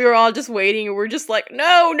we were all just waiting, and we're just like,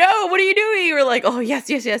 no, what are you doing? We're like, oh yes,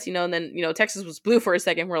 and then Texas was blue for a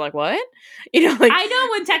second. We're like, what? Like, I know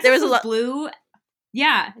when Texas was blue.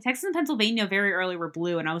 Yeah, Texas and Pennsylvania very early were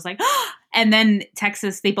blue, and I was like, and then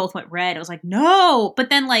Texas, they both went red. I was like, no, but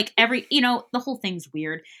then like the whole thing's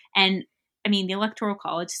weird, and I mean the Electoral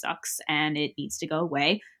College sucks and it needs to go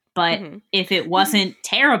away. But if it wasn't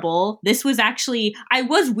terrible, this was actually, I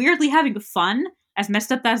was weirdly having fun, as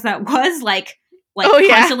messed up as that was. Like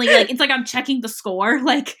constantly, like it's like I'm checking the score.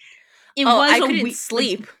 Like it was. I couldn't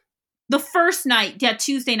sleep. Like, the first night,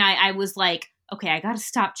 Tuesday night, I was like, okay, I got to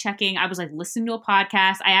stop checking. I was like listening to a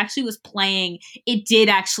podcast. I actually was playing. It did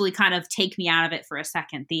actually kind of take me out of it for a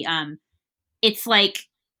second. It's like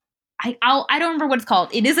I don't remember what it's called.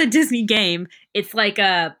 It is a Disney game. It's like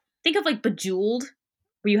think of like Bejeweled,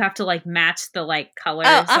 where you have to like match the like colors.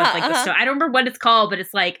 So it's like the I don't remember what it's called, but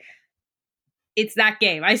it's like, it's that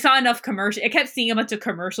game. I saw enough commercials. I kept seeing a bunch of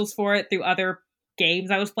commercials for it through other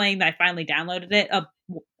games I was playing that I finally downloaded it.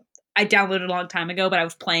 I downloaded a long time ago, but I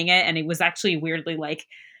was playing it, and it was actually weirdly like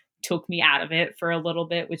took me out of it for a little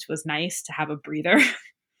bit, which was nice to have a breather.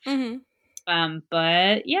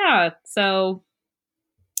 But yeah, so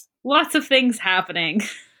lots of things happening.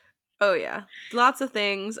 Oh yeah, lots of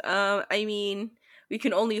things. I mean, we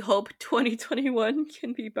can only hope 2021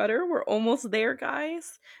 can be better. We're almost there,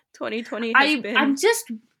 guys. 2020 has been I'm just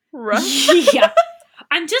rough. Yeah.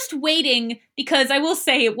 I'm just waiting, because I will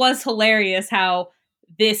say it was hilarious how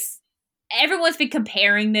everyone's been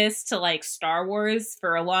comparing this to like Star Wars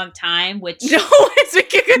for a long time, which they have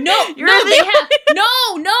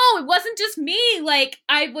it wasn't just me. Like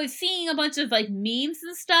I was seeing a bunch of like memes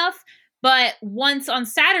and stuff, but once on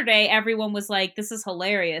Saturday, everyone was like, "This is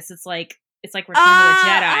hilarious." It's like Return of the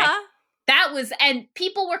Jedi. That was, and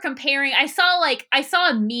people were comparing. I saw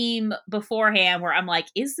a meme beforehand where I'm like,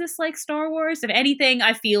 "Is this like Star Wars?" If anything,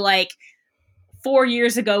 I feel like 4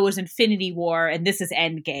 years ago was Infinity War, and this is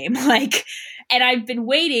Endgame. Like, and I've been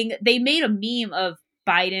waiting. They made a meme of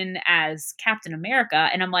Biden as Captain America,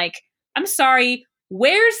 and I'm like, I'm sorry,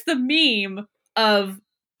 where's the meme of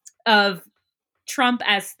Trump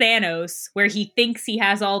as Thanos, where he thinks he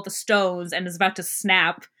has all the stones and is about to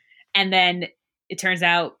snap, and then it turns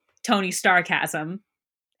out Tony Starkasm,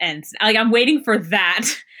 and like I'm waiting for that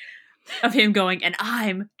of him going, and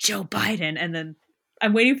I'm Joe Biden, and then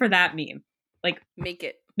I'm waiting for that meme. Like, make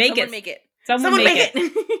it. Someone make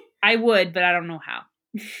it. I would, but I don't know how.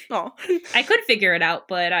 Oh, I could figure it out,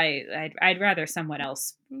 but I'd rather someone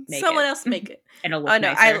else make it. And it'll look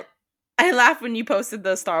nicer. I laughed when you posted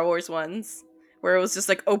the Star Wars ones, where it was just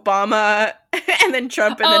like Obama and then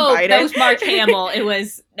Trump and then Biden. That was Mark Hamill. It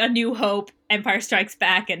was A New Hope, Empire Strikes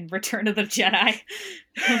Back, and Return of the Jedi.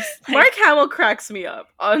 Like, Mark Hamill cracks me up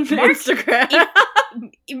on Instagram.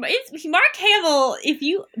 Mark Hamill, if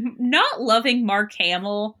you not loving Mark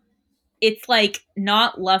Hamill it's like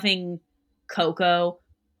not loving Coco.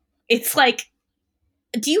 It's like,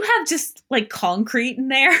 do you have just like concrete in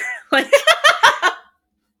there? Like,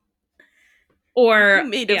 or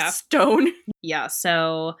made of stone. Yeah,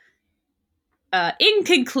 so in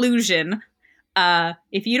conclusion,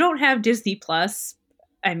 if you don't have Disney Plus,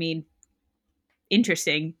 I mean,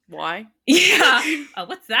 interesting. Why? Yeah.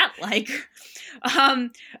 What's that like?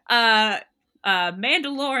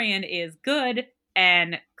 Mandalorian is good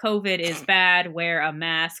and COVID is bad. Wear a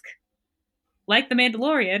mask like the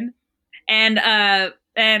Mandalorian. And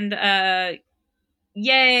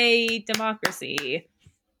yay, democracy.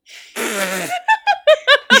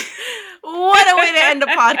 What a way to end a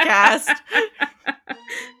podcast.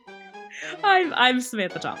 I'm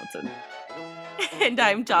Samantha Tomlinson. And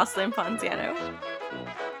I'm Jocelyn Ponziano.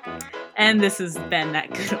 And this has been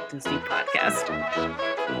That Good Old Disney Podcast.